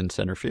card game in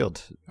center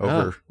field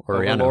over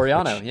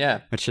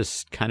Laureano, which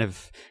is kind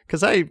of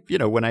because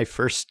when I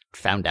first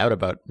found out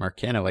about Mark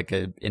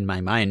Canha, in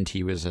my mind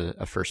he was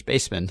a first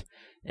baseman,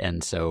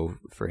 and so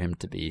for him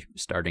to be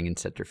starting in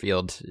center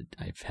field,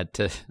 I've had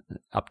to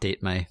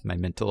update my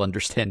mental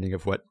understanding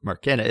of what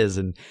Mark Canha is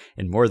in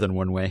more than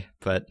one way.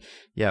 But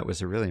yeah, it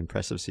was a really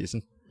impressive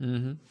season.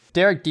 Mm-hmm.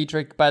 Derek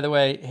Dietrich, by the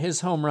way,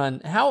 his home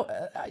run.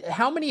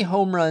 How many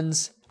home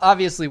runs?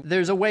 Obviously,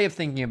 there's a way of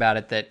thinking about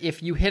it that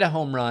if you hit a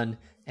home run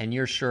and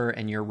you're sure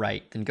and you're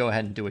right, then go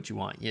ahead and do what you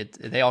want.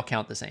 They all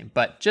count the same.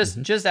 But just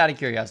out of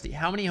curiosity,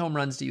 how many home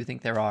runs do you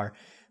think there are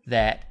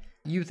that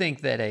you think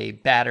that a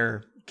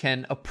batter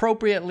can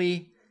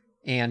appropriately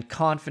and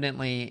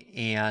confidently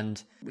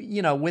and,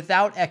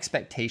 without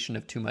expectation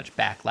of too much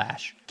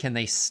backlash, can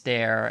they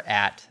stare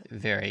at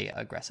very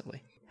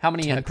aggressively? How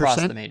many 10%?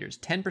 Across the majors?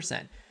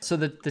 10%. So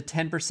the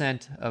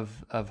 10%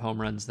 of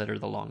home runs that are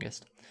the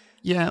longest.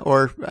 Yeah,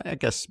 or I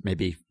guess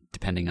maybe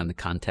depending on the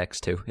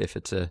context too, if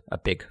it's a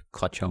big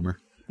clutch homer.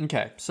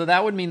 Okay, so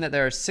that would mean that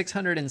there are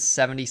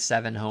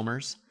 677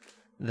 homers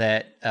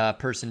that a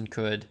person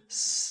could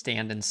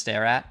stand and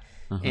stare at.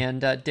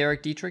 And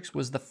Derek Dietrich's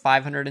was the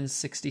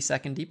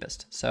 562nd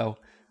deepest. So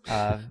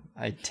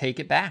I take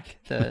it back.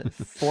 The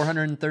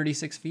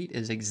 436 feet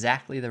is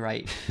exactly the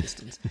right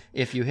distance.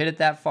 If you hit it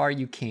that far,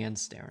 you can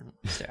stare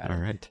at it. All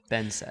right.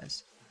 Ben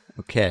says.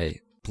 Okay.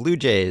 Blue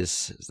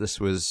Jays. This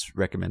was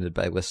recommended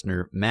by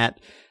listener Matt.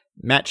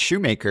 Matt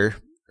Shoemaker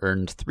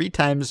earned 3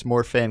 times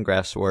more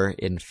Fangraphs WAR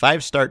in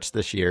 5 starts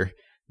this year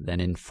than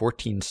in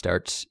 14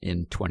 starts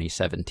in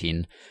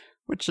 2017,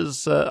 which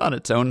is on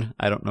its own.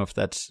 I don't know if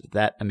that's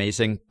that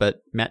amazing,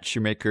 but Matt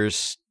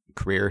Shoemaker's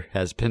career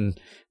has been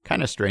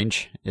kind of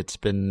strange. It's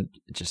been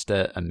just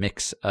a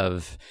mix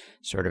of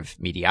sort of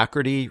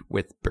mediocrity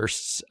with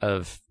bursts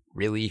of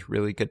really,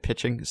 really good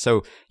pitching.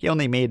 So he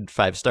only made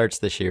 5 starts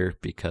this year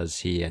because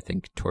he, I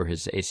think, tore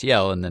his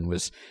ACL and then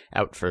was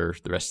out for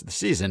the rest of the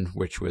season,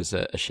 which was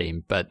a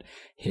shame. But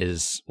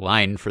his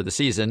line for the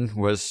season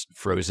was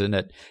frozen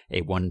at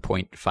a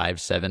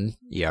 1.57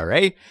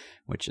 ERA,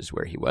 which is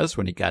where he was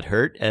when he got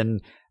hurt.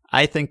 And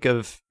I think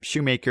of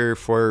Shoemaker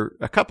for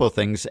a couple of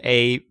things.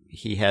 A,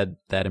 he had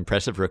that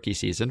impressive rookie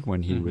season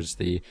when he was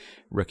the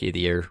Rookie of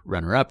the Year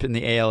runner-up in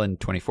the AL in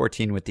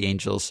 2014 with the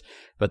Angels.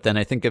 But then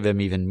I think of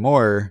him even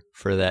more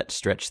for that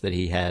stretch that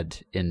he had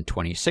in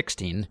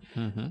 2016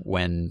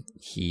 when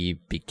he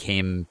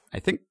became, I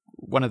think,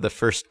 one of the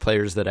first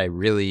players that I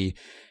really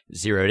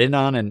zeroed in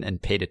on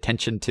and paid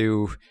attention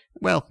to.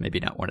 Well, maybe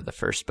not one of the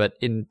first, but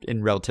in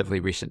relatively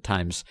recent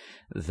times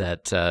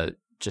that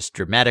just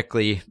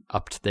dramatically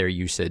upped their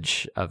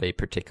usage of a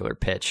particular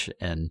pitch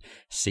and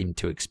seemed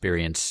to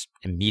experience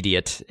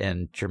immediate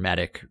and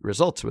dramatic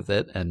results with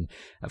it. And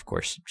of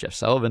course, Jeff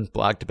Sullivan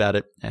blogged about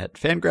it at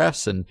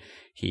Fangraphs, and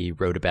he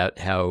wrote about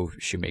how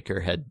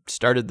Shoemaker had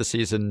started the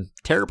season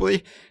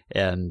terribly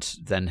and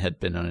then had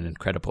been on an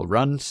incredible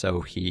run.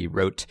 So he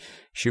wrote,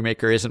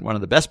 Shoemaker isn't one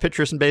of the best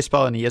pitchers in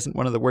baseball and he isn't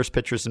one of the worst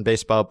pitchers in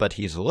baseball, but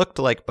he's looked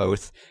like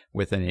both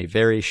within a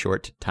very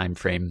short time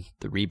frame.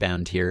 The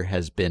rebound here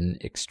has been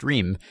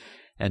extreme.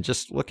 And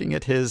just looking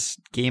at his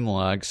game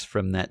logs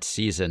from that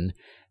season,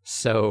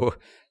 so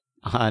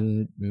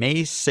on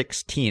May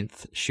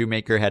 16th,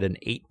 Shoemaker had an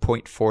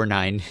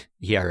 8.49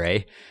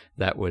 ERA.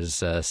 That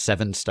was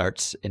 7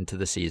 starts into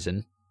the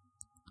season.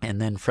 And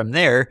then from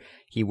there,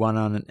 he went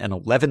on an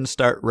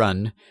 11-start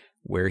run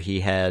where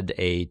he had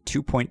a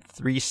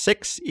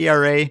 2.36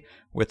 ERA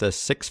with a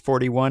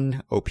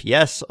 641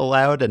 OPS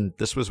allowed, and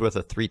this was with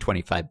a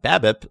 325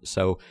 BABIP,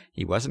 so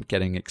he wasn't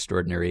getting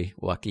extraordinary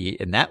lucky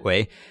in that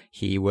way.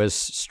 He was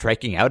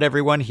striking out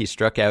everyone. He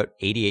struck out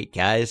 88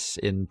 guys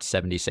in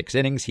 76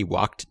 innings. He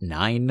walked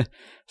 9,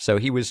 so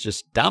he was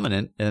just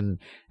dominant, and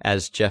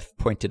as Jeff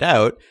pointed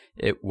out,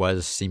 it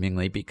was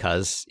seemingly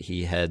because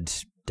he had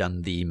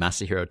done the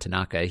Masahiro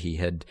Tanaka. He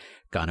had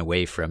gone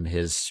away from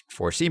his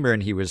four-seamer,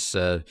 and he was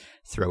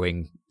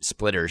throwing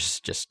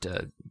splitters just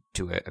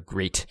to a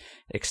great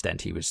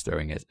extent. He was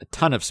throwing a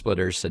ton of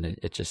splitters, and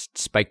it just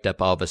spiked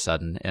up all of a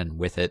sudden, and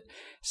with it,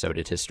 so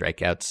did his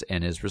strikeouts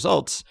and his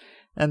results.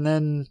 And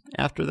then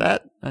after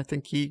that, I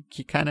think he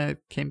kind of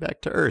came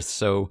back to earth.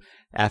 So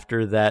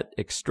after that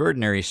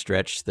extraordinary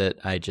stretch that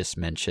I just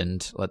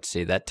mentioned, let's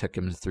see, that took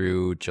him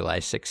through July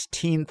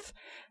 16th.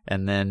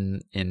 And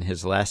then in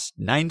his last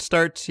 9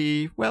 starts,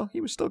 he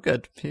was still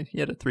good. He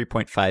had a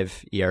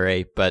 3.5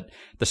 ERA, but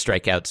the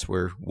strikeouts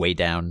were way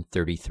down,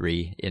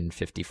 33 in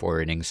 54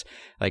 innings.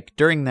 Like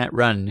during that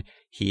run,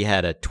 he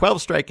had a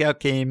 12 strikeout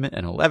game,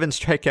 an 11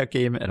 strikeout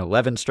game, an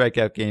 11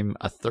 strikeout game,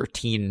 a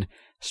 13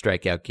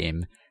 strikeout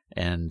game.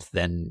 And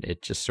then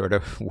it just sort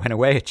of went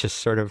away. It just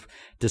sort of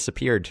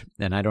disappeared.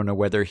 And I don't know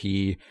whether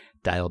he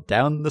dialed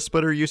down the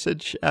splitter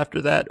usage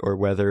after that or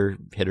whether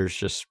hitters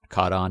just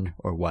caught on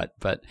or what.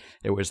 But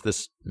it was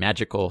this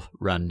magical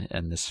run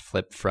and this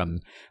flip from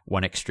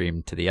one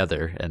extreme to the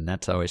other. And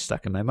that's always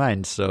stuck in my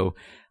mind. So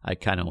I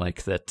kind of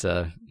like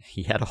that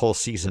he had a whole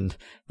season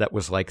that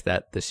was like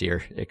that this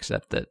year,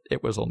 except that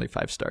it was only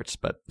 5 starts.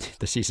 But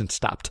the season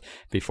stopped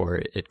before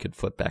it could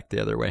flip back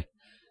the other way.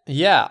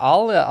 Yeah,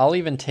 I'll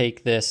even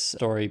take this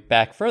story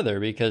back further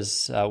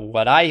because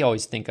what I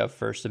always think of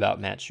first about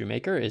Matt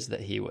Shoemaker is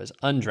that he was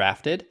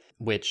undrafted,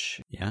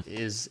 which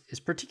is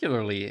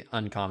particularly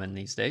uncommon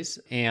these days.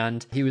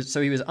 And he was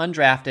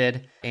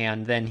undrafted,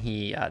 and then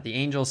the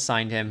Angels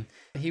signed him.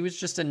 He was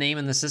just a name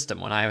in the system.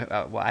 When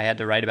I had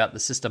to write about the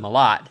system a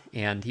lot,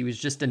 and he was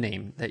just a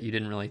name that you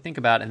didn't really think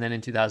about. And then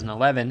in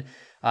 2011,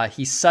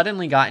 he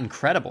suddenly got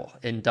incredible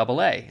in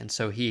Double-A, and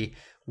so he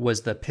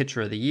was the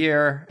pitcher of the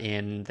year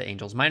in the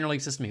Angels minor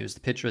league system. He was the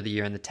pitcher of the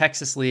year in the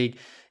Texas League.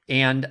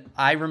 And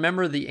I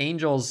remember the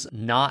Angels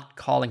not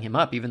calling him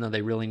up, even though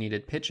they really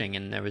needed pitching.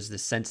 And there was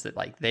this sense that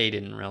they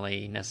didn't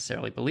really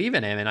necessarily believe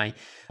in him. And I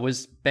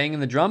was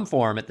banging the drum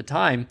for him at the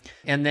time.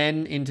 And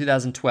then in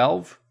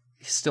 2012,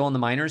 still in the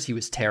minors, he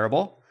was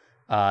terrible,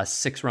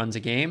 6 runs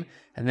a game.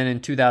 And then in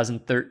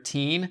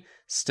 2013,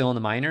 still in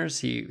the minors,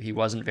 he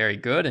wasn't very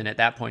good. And at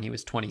that point, he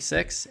was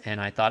 26.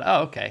 And I thought,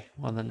 oh, okay,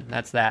 well, then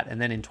that's that.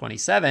 And then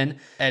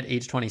at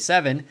age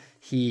 27,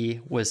 he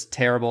was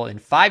terrible in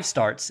 5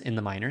 starts in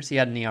the minors. He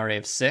had an ERA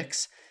of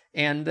 6.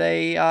 And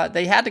they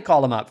had to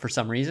call him up for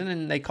some reason,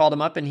 and they called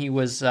him up, and he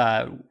was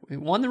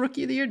won the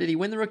Rookie of the Year. Did he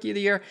win the Rookie of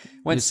the Year?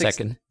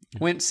 Second.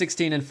 Went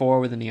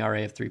 16-4 with an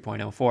ERA of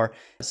 3.04.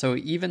 So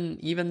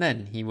even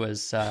then, he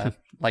was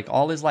like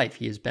all his life,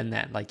 he has been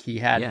that. Like he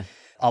had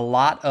a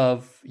lot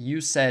of,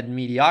 you said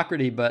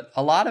mediocrity, but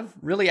a lot of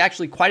really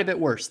actually quite a bit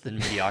worse than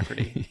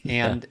mediocrity.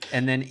 And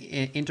then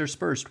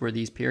interspersed were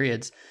these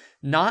periods.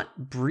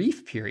 Not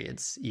brief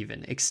periods,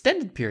 even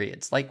extended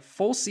periods, like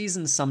full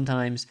seasons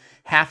sometimes,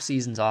 half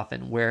seasons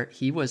often, where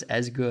he was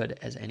as good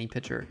as any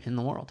pitcher in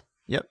the world.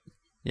 Yep.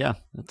 Yeah.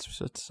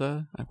 That's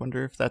I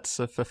wonder if that's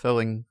a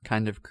fulfilling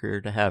kind of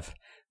career to have.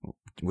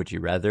 Would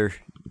you rather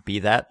be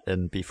that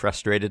and be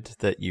frustrated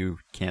that you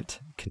can't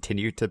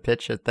continue to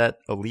pitch at that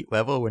elite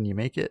level when you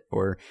make it?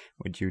 Or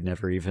would you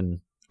never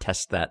even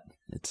test that?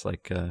 It's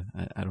like,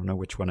 I don't know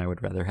which one I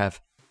would rather have.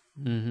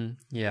 Mm-hmm.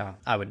 Yeah,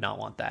 I would not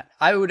want that.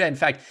 I would, in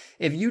fact,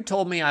 if you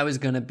told me I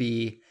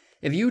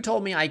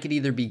could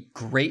either be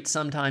great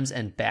sometimes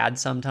and bad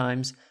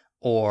sometimes,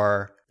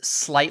 or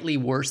slightly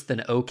worse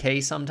than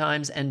okay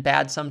sometimes and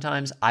bad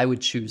sometimes, I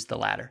would choose the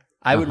latter.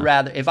 I would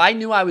rather, if I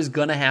knew I was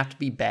going to have to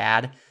be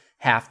bad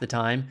half the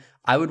time,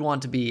 I would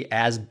want to be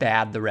as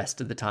bad the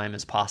rest of the time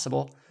as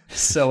possible,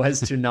 so as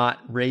to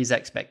not raise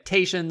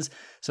expectations,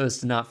 so as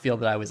to not feel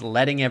that I was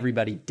letting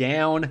everybody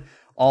down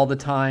all the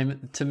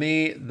time. To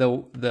me,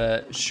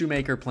 the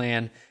Shoemaker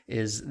plan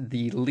is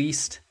the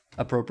least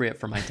appropriate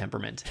for my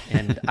temperament,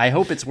 and I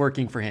hope it's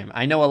working for him.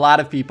 I know a lot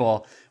of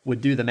people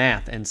would do the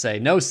math and say,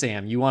 no,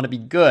 Sam, you want to be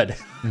good,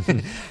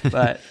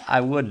 but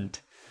I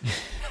wouldn't.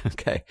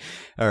 Okay.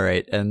 All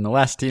right. And the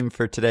last team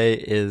for today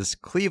is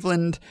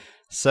Cleveland.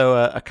 So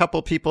a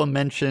couple people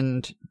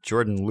mentioned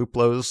Jordan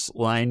Luplow's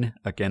line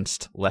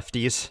against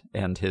lefties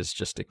and his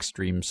just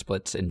extreme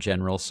splits in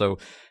general. So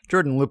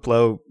Jordan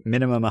Luplow,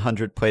 minimum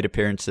 100 plate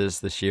appearances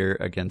this year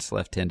against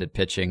left-handed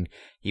pitching.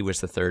 He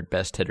was the 3rd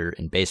best hitter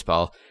in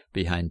baseball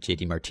behind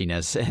JD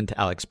Martinez and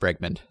Alex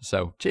Bregman.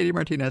 So JD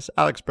Martinez,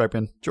 Alex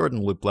Bregman,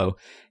 Jordan Luplow.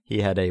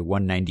 He had a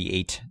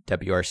 198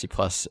 WRC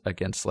plus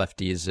against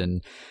lefties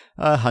in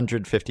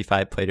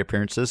 155 plate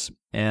appearances.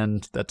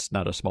 And that's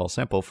not a small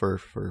sample for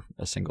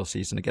a single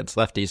season against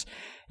lefties.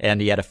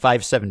 And he had a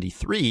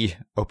 573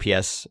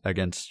 OPS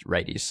against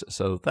righties.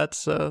 So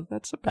that's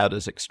about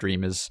as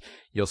extreme as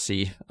you'll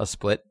see a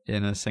split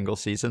in a single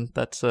season.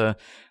 That's a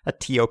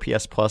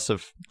TOPS plus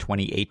of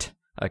 28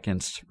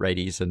 against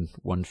righties and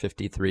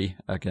 153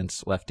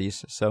 against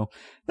lefties. So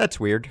that's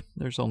weird.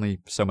 There's only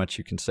so much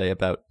you can say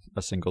about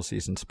a single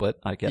season split,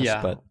 I guess.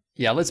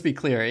 Yeah, let's be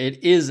clear.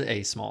 It is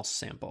a small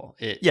sample.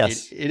 It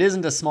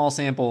isn't a small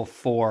sample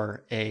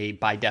for a,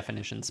 by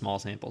definition, small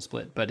sample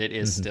split, but it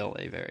is still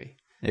a very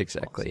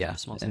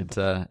small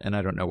sample. And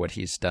I don't know what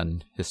he's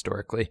done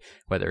historically,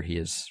 whether he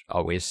is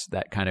always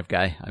that kind of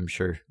guy. I'm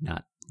sure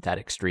not that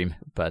extreme,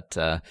 but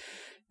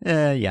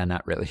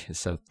not really.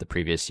 So the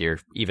previous year,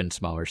 even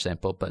smaller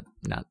sample, but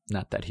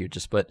not that huge a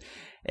split.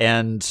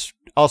 And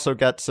also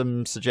got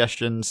some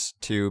suggestions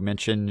to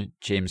mention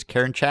James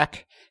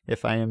Karinchak,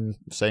 if I am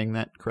saying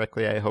that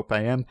correctly. I hope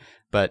I am.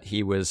 But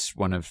he was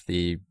one of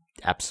the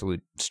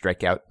absolute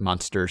strikeout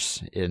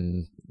monsters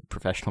in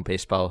professional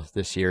baseball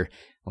this year,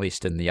 at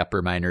least in the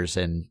upper minors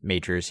and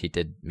majors. He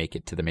did make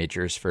it to the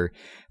majors for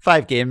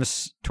 5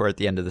 games toward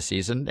the end of the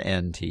season,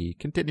 and he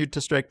continued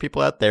to strike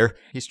people out there.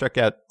 He struck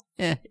out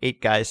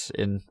 8 guys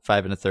in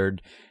 5 1/3,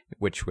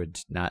 which would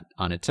not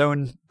on its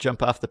own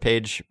jump off the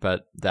page,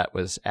 but that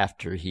was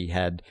after he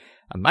had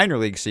a minor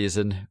league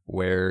season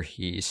where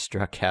he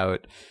struck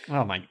out.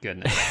 Oh my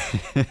goodness.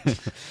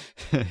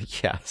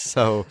 Yeah.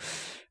 So,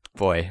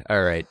 boy.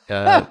 All right.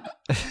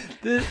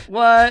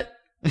 What?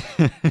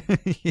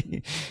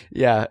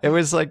 Yeah, it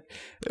was like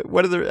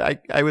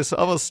I was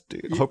almost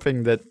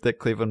hoping that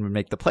Cleveland would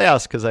make the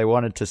playoffs because I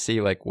wanted to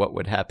see like what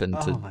would happen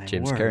to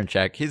James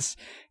Karinchak. He's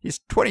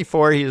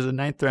 24. He's a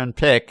 9th round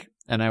pick,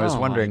 and I was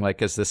wondering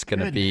like, is this going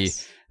to be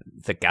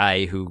the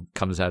guy who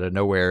comes out of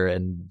nowhere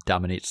and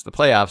dominates the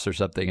playoffs or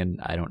something? And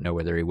I don't know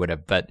whether he would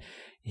have, but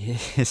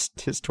his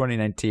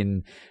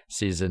 2019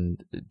 season.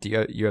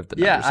 Do you have the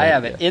numbers? Yeah, I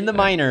have it in the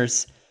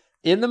minors.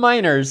 In the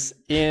minors,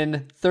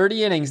 in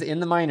 30 innings in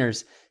the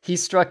minors, he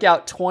struck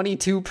out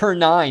 22 per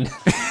 9.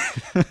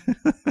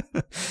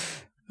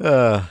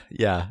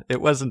 Yeah, it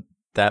wasn't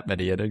that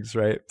many innings,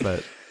 right?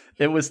 But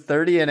it was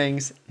 30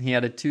 innings. He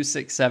had a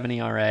 2.67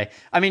 ERA.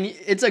 I mean,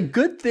 it's a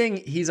good thing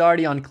he's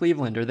already on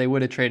Cleveland, or they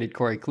would have traded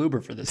Corey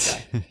Kluber for this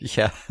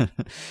guy.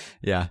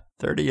 Yeah.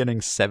 30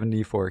 innings,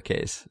 74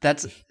 Ks.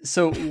 That's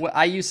so.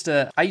 I used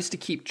to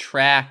keep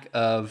track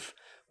of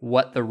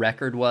what the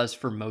record was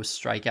for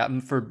most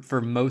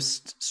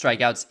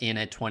strikeouts in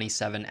a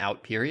 27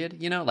 out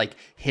period, like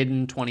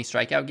hidden 20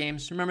 strikeout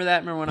games. Remember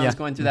that? Remember when I was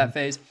going through that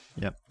phase?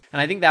 Yep. And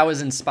I think that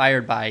was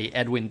inspired by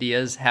Edwin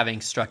Diaz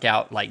having struck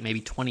out like maybe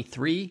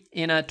 23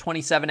 in a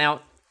 27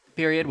 out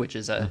period, which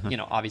is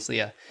obviously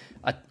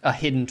a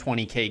hidden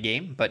 20K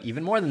game, but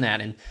even more than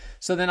that. And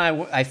so then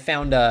I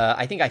found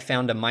I think I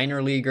found a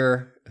minor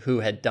leaguer who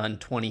had done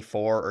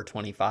 24 or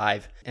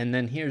 25, and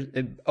then here's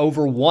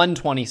over one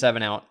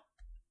 27 out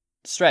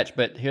stretch.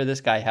 But here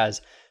this guy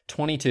has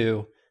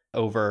 22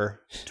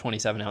 over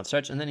 27 out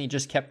stretch, and then he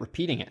just kept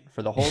repeating it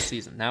for the whole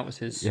season. That was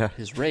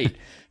his rate.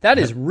 That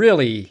is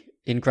really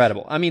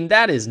incredible. I mean,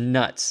 that is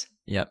nuts.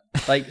 Yep.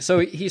 Like, so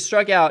he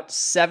struck out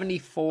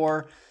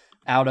 74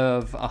 out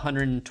of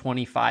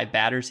 125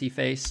 batters he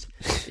faced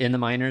in the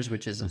minors,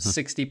 which is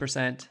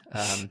 60%,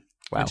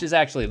 Wow. which is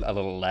actually a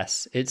little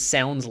less. It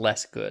sounds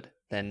less good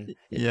than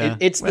Yeah.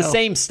 it's the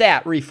same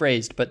stat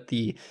rephrased, but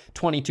the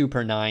 22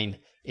 per 9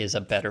 is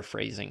a better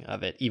phrasing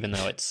of it, even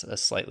though it's a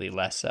slightly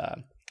less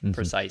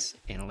precise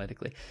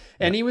analytically.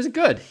 And he was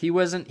good. He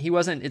wasn't,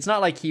 it's not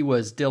like he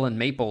was Dylan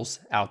Maples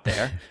out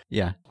there.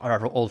 Yeah.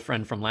 Our old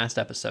friend from last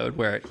episode,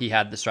 where he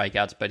had the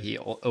strikeouts, but he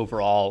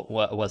overall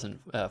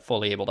wasn't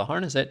fully able to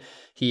harness it.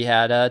 He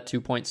had a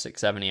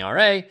 2.67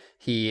 ERA.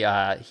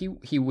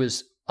 He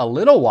was a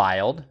little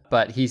wild,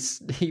 but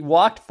he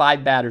walked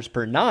 5 batters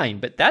per 9,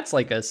 but that's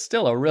like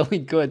still a really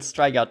good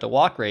strikeout to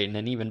walk rate, and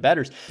an even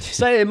better.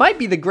 So it might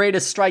be the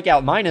greatest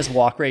strikeout minus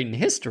walk rate in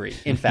history,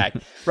 in fact,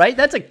 right?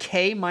 That's a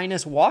K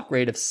minus walk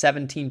rate of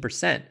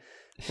 17%,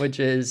 which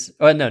is,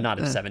 not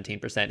of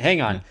 17%.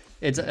 Hang on.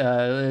 It's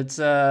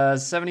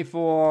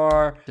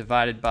 74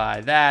 divided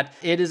by that.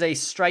 It is a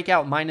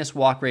strikeout minus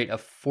walk rate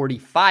of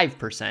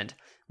 45%.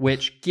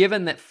 Which,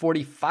 given that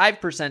 45%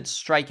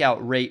 strikeout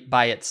rate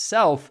by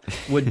itself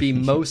would be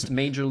most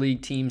major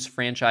league teams'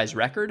 franchise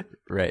record.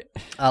 Right.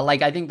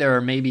 I think there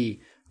are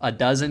maybe a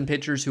dozen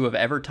pitchers who have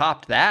ever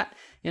topped that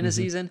in a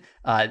season.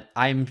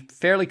 I'm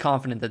fairly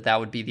confident that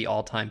would be the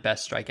all-time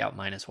best strikeout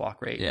minus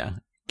walk rate. Yeah.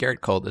 Garrett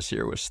Cole this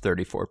year was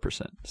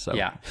 34%. So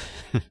yeah.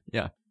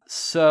 Yeah.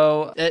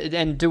 So,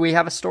 and do we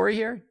have a story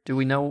here? Do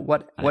we know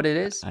what it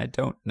is? I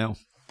don't know.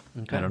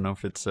 Okay. I don't know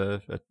if it's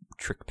a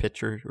trick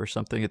pitcher or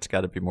something. It's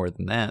got to be more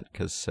than that,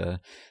 because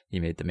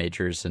he made the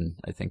majors, and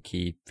I think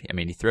he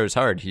throws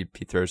hard. He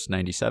throws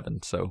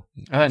 97. So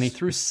and he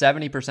threw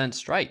 70%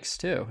 strikes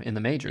too in the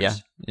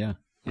majors. Yeah,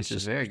 which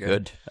is very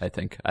good. I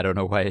think. I don't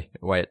know why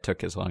it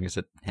took as long as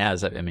it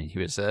has. I mean, he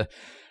was a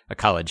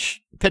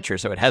college pitcher,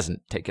 so it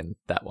hasn't taken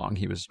that long.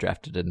 He was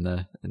drafted in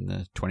the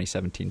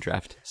 2017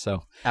 draft.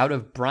 So out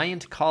of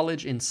Bryant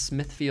College in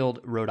Smithfield,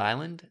 Rhode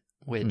Island.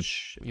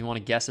 Which you want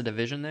to guess a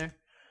division there?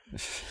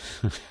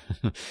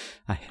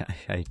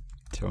 I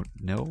don't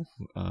know.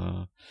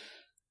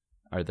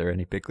 Are there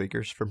any big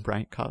leaguers from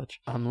Bryant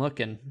College? I'm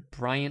looking.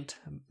 Bryant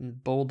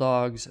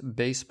Bulldogs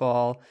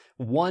baseball.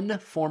 One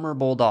former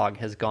Bulldog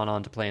has gone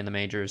on to play in the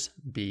majors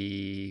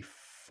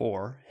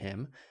before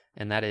him,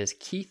 and that is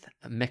Keith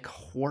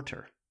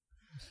McWhorter.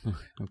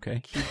 Okay.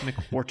 Keith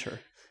McWhorter.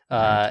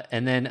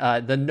 And then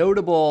the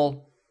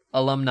notable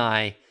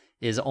alumni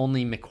is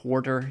only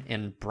McWhorter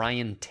and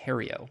Brian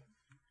Terrio,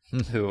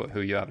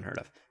 who you haven't heard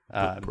of.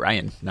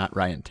 Brian, not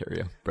Ryan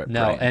Terrio.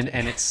 No, Brian.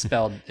 and it's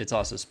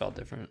also spelled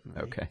different.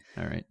 Okay,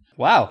 all right.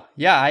 Wow,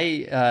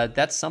 yeah,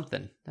 that's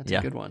something. That's a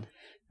good one.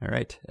 All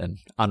right, and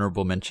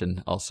honorable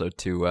mention also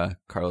to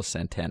Carlos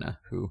Santana,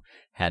 who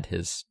had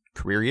his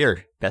career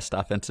year, best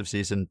offensive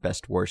season,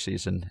 best WAR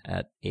season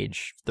at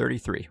age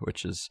 33,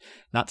 which is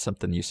not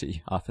something you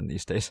see often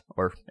these days,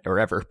 or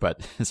ever,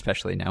 but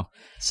especially now.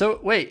 So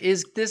wait,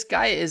 is this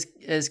guy is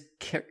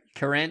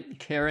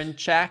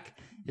Karinchak?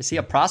 Is he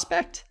a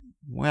prospect?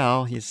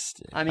 Well, he's.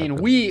 I mean,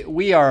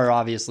 we are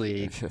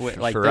obviously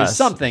like there's us.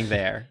 something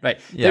there, right?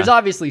 Yeah. There's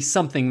obviously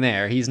something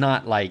there. He's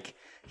not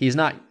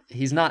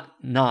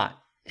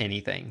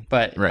anything.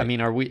 But right. I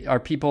mean,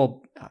 are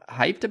people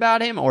hyped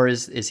about him, or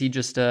is he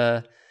just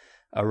a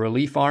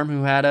relief arm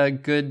who had a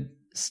good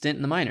stint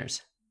in the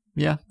minors?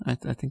 Yeah, I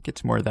think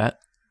it's more that.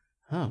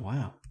 Oh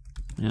wow.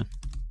 Yeah,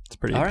 it's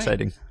pretty All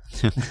exciting.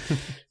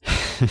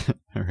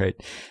 All right.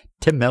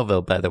 Tim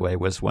Melville, by the way,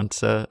 was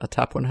once a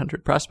top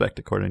 100 prospect,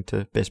 according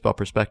to Baseball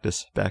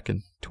Prospectus back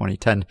in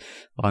 2010,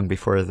 long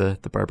before the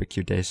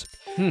barbecue days.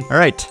 All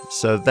right,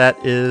 so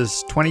that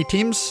is 20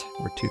 teams.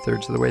 We're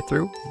 2/3 of the way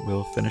through.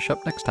 We'll finish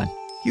up next time.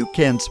 You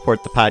can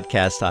support the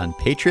podcast on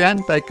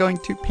Patreon by going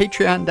to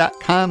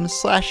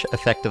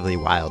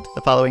patreon.com/effectivelywild.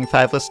 The following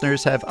 5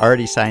 listeners have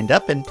already signed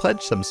up and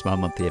pledged some small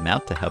monthly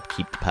amount to help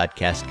keep the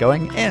podcast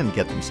going and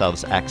get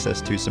themselves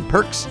access to some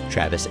perks.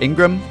 Travis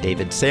Ingram,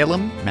 David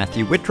Salem,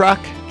 Matthew Whitrock,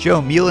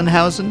 Joe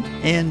Muhlenhausen,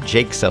 and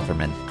Jake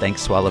Silverman.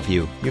 Thanks to all of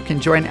you. You can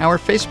join our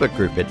Facebook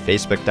group at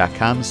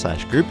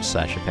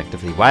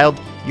facebook.com/group/effectivelywild.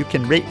 You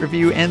can rate,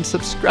 review, and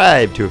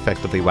subscribe to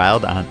Effectively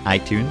Wild on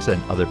iTunes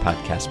and other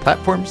podcast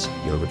platforms.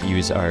 Your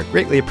reviews are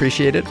greatly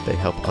appreciated. They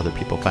help other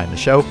people find the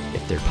show,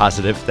 if they're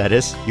positive, that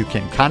is. You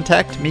can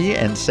contact me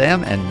and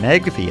Sam and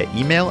Meg via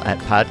email at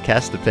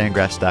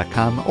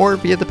podcast@fangraphs.com or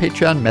via the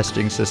Patreon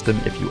messaging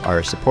system if you are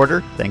a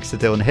supporter. Thanks to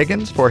Dylan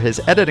Higgins for his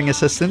editing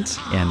assistance,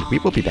 and we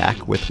will be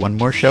back with one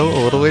more show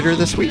a little later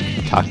this week.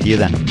 Talk to you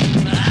then.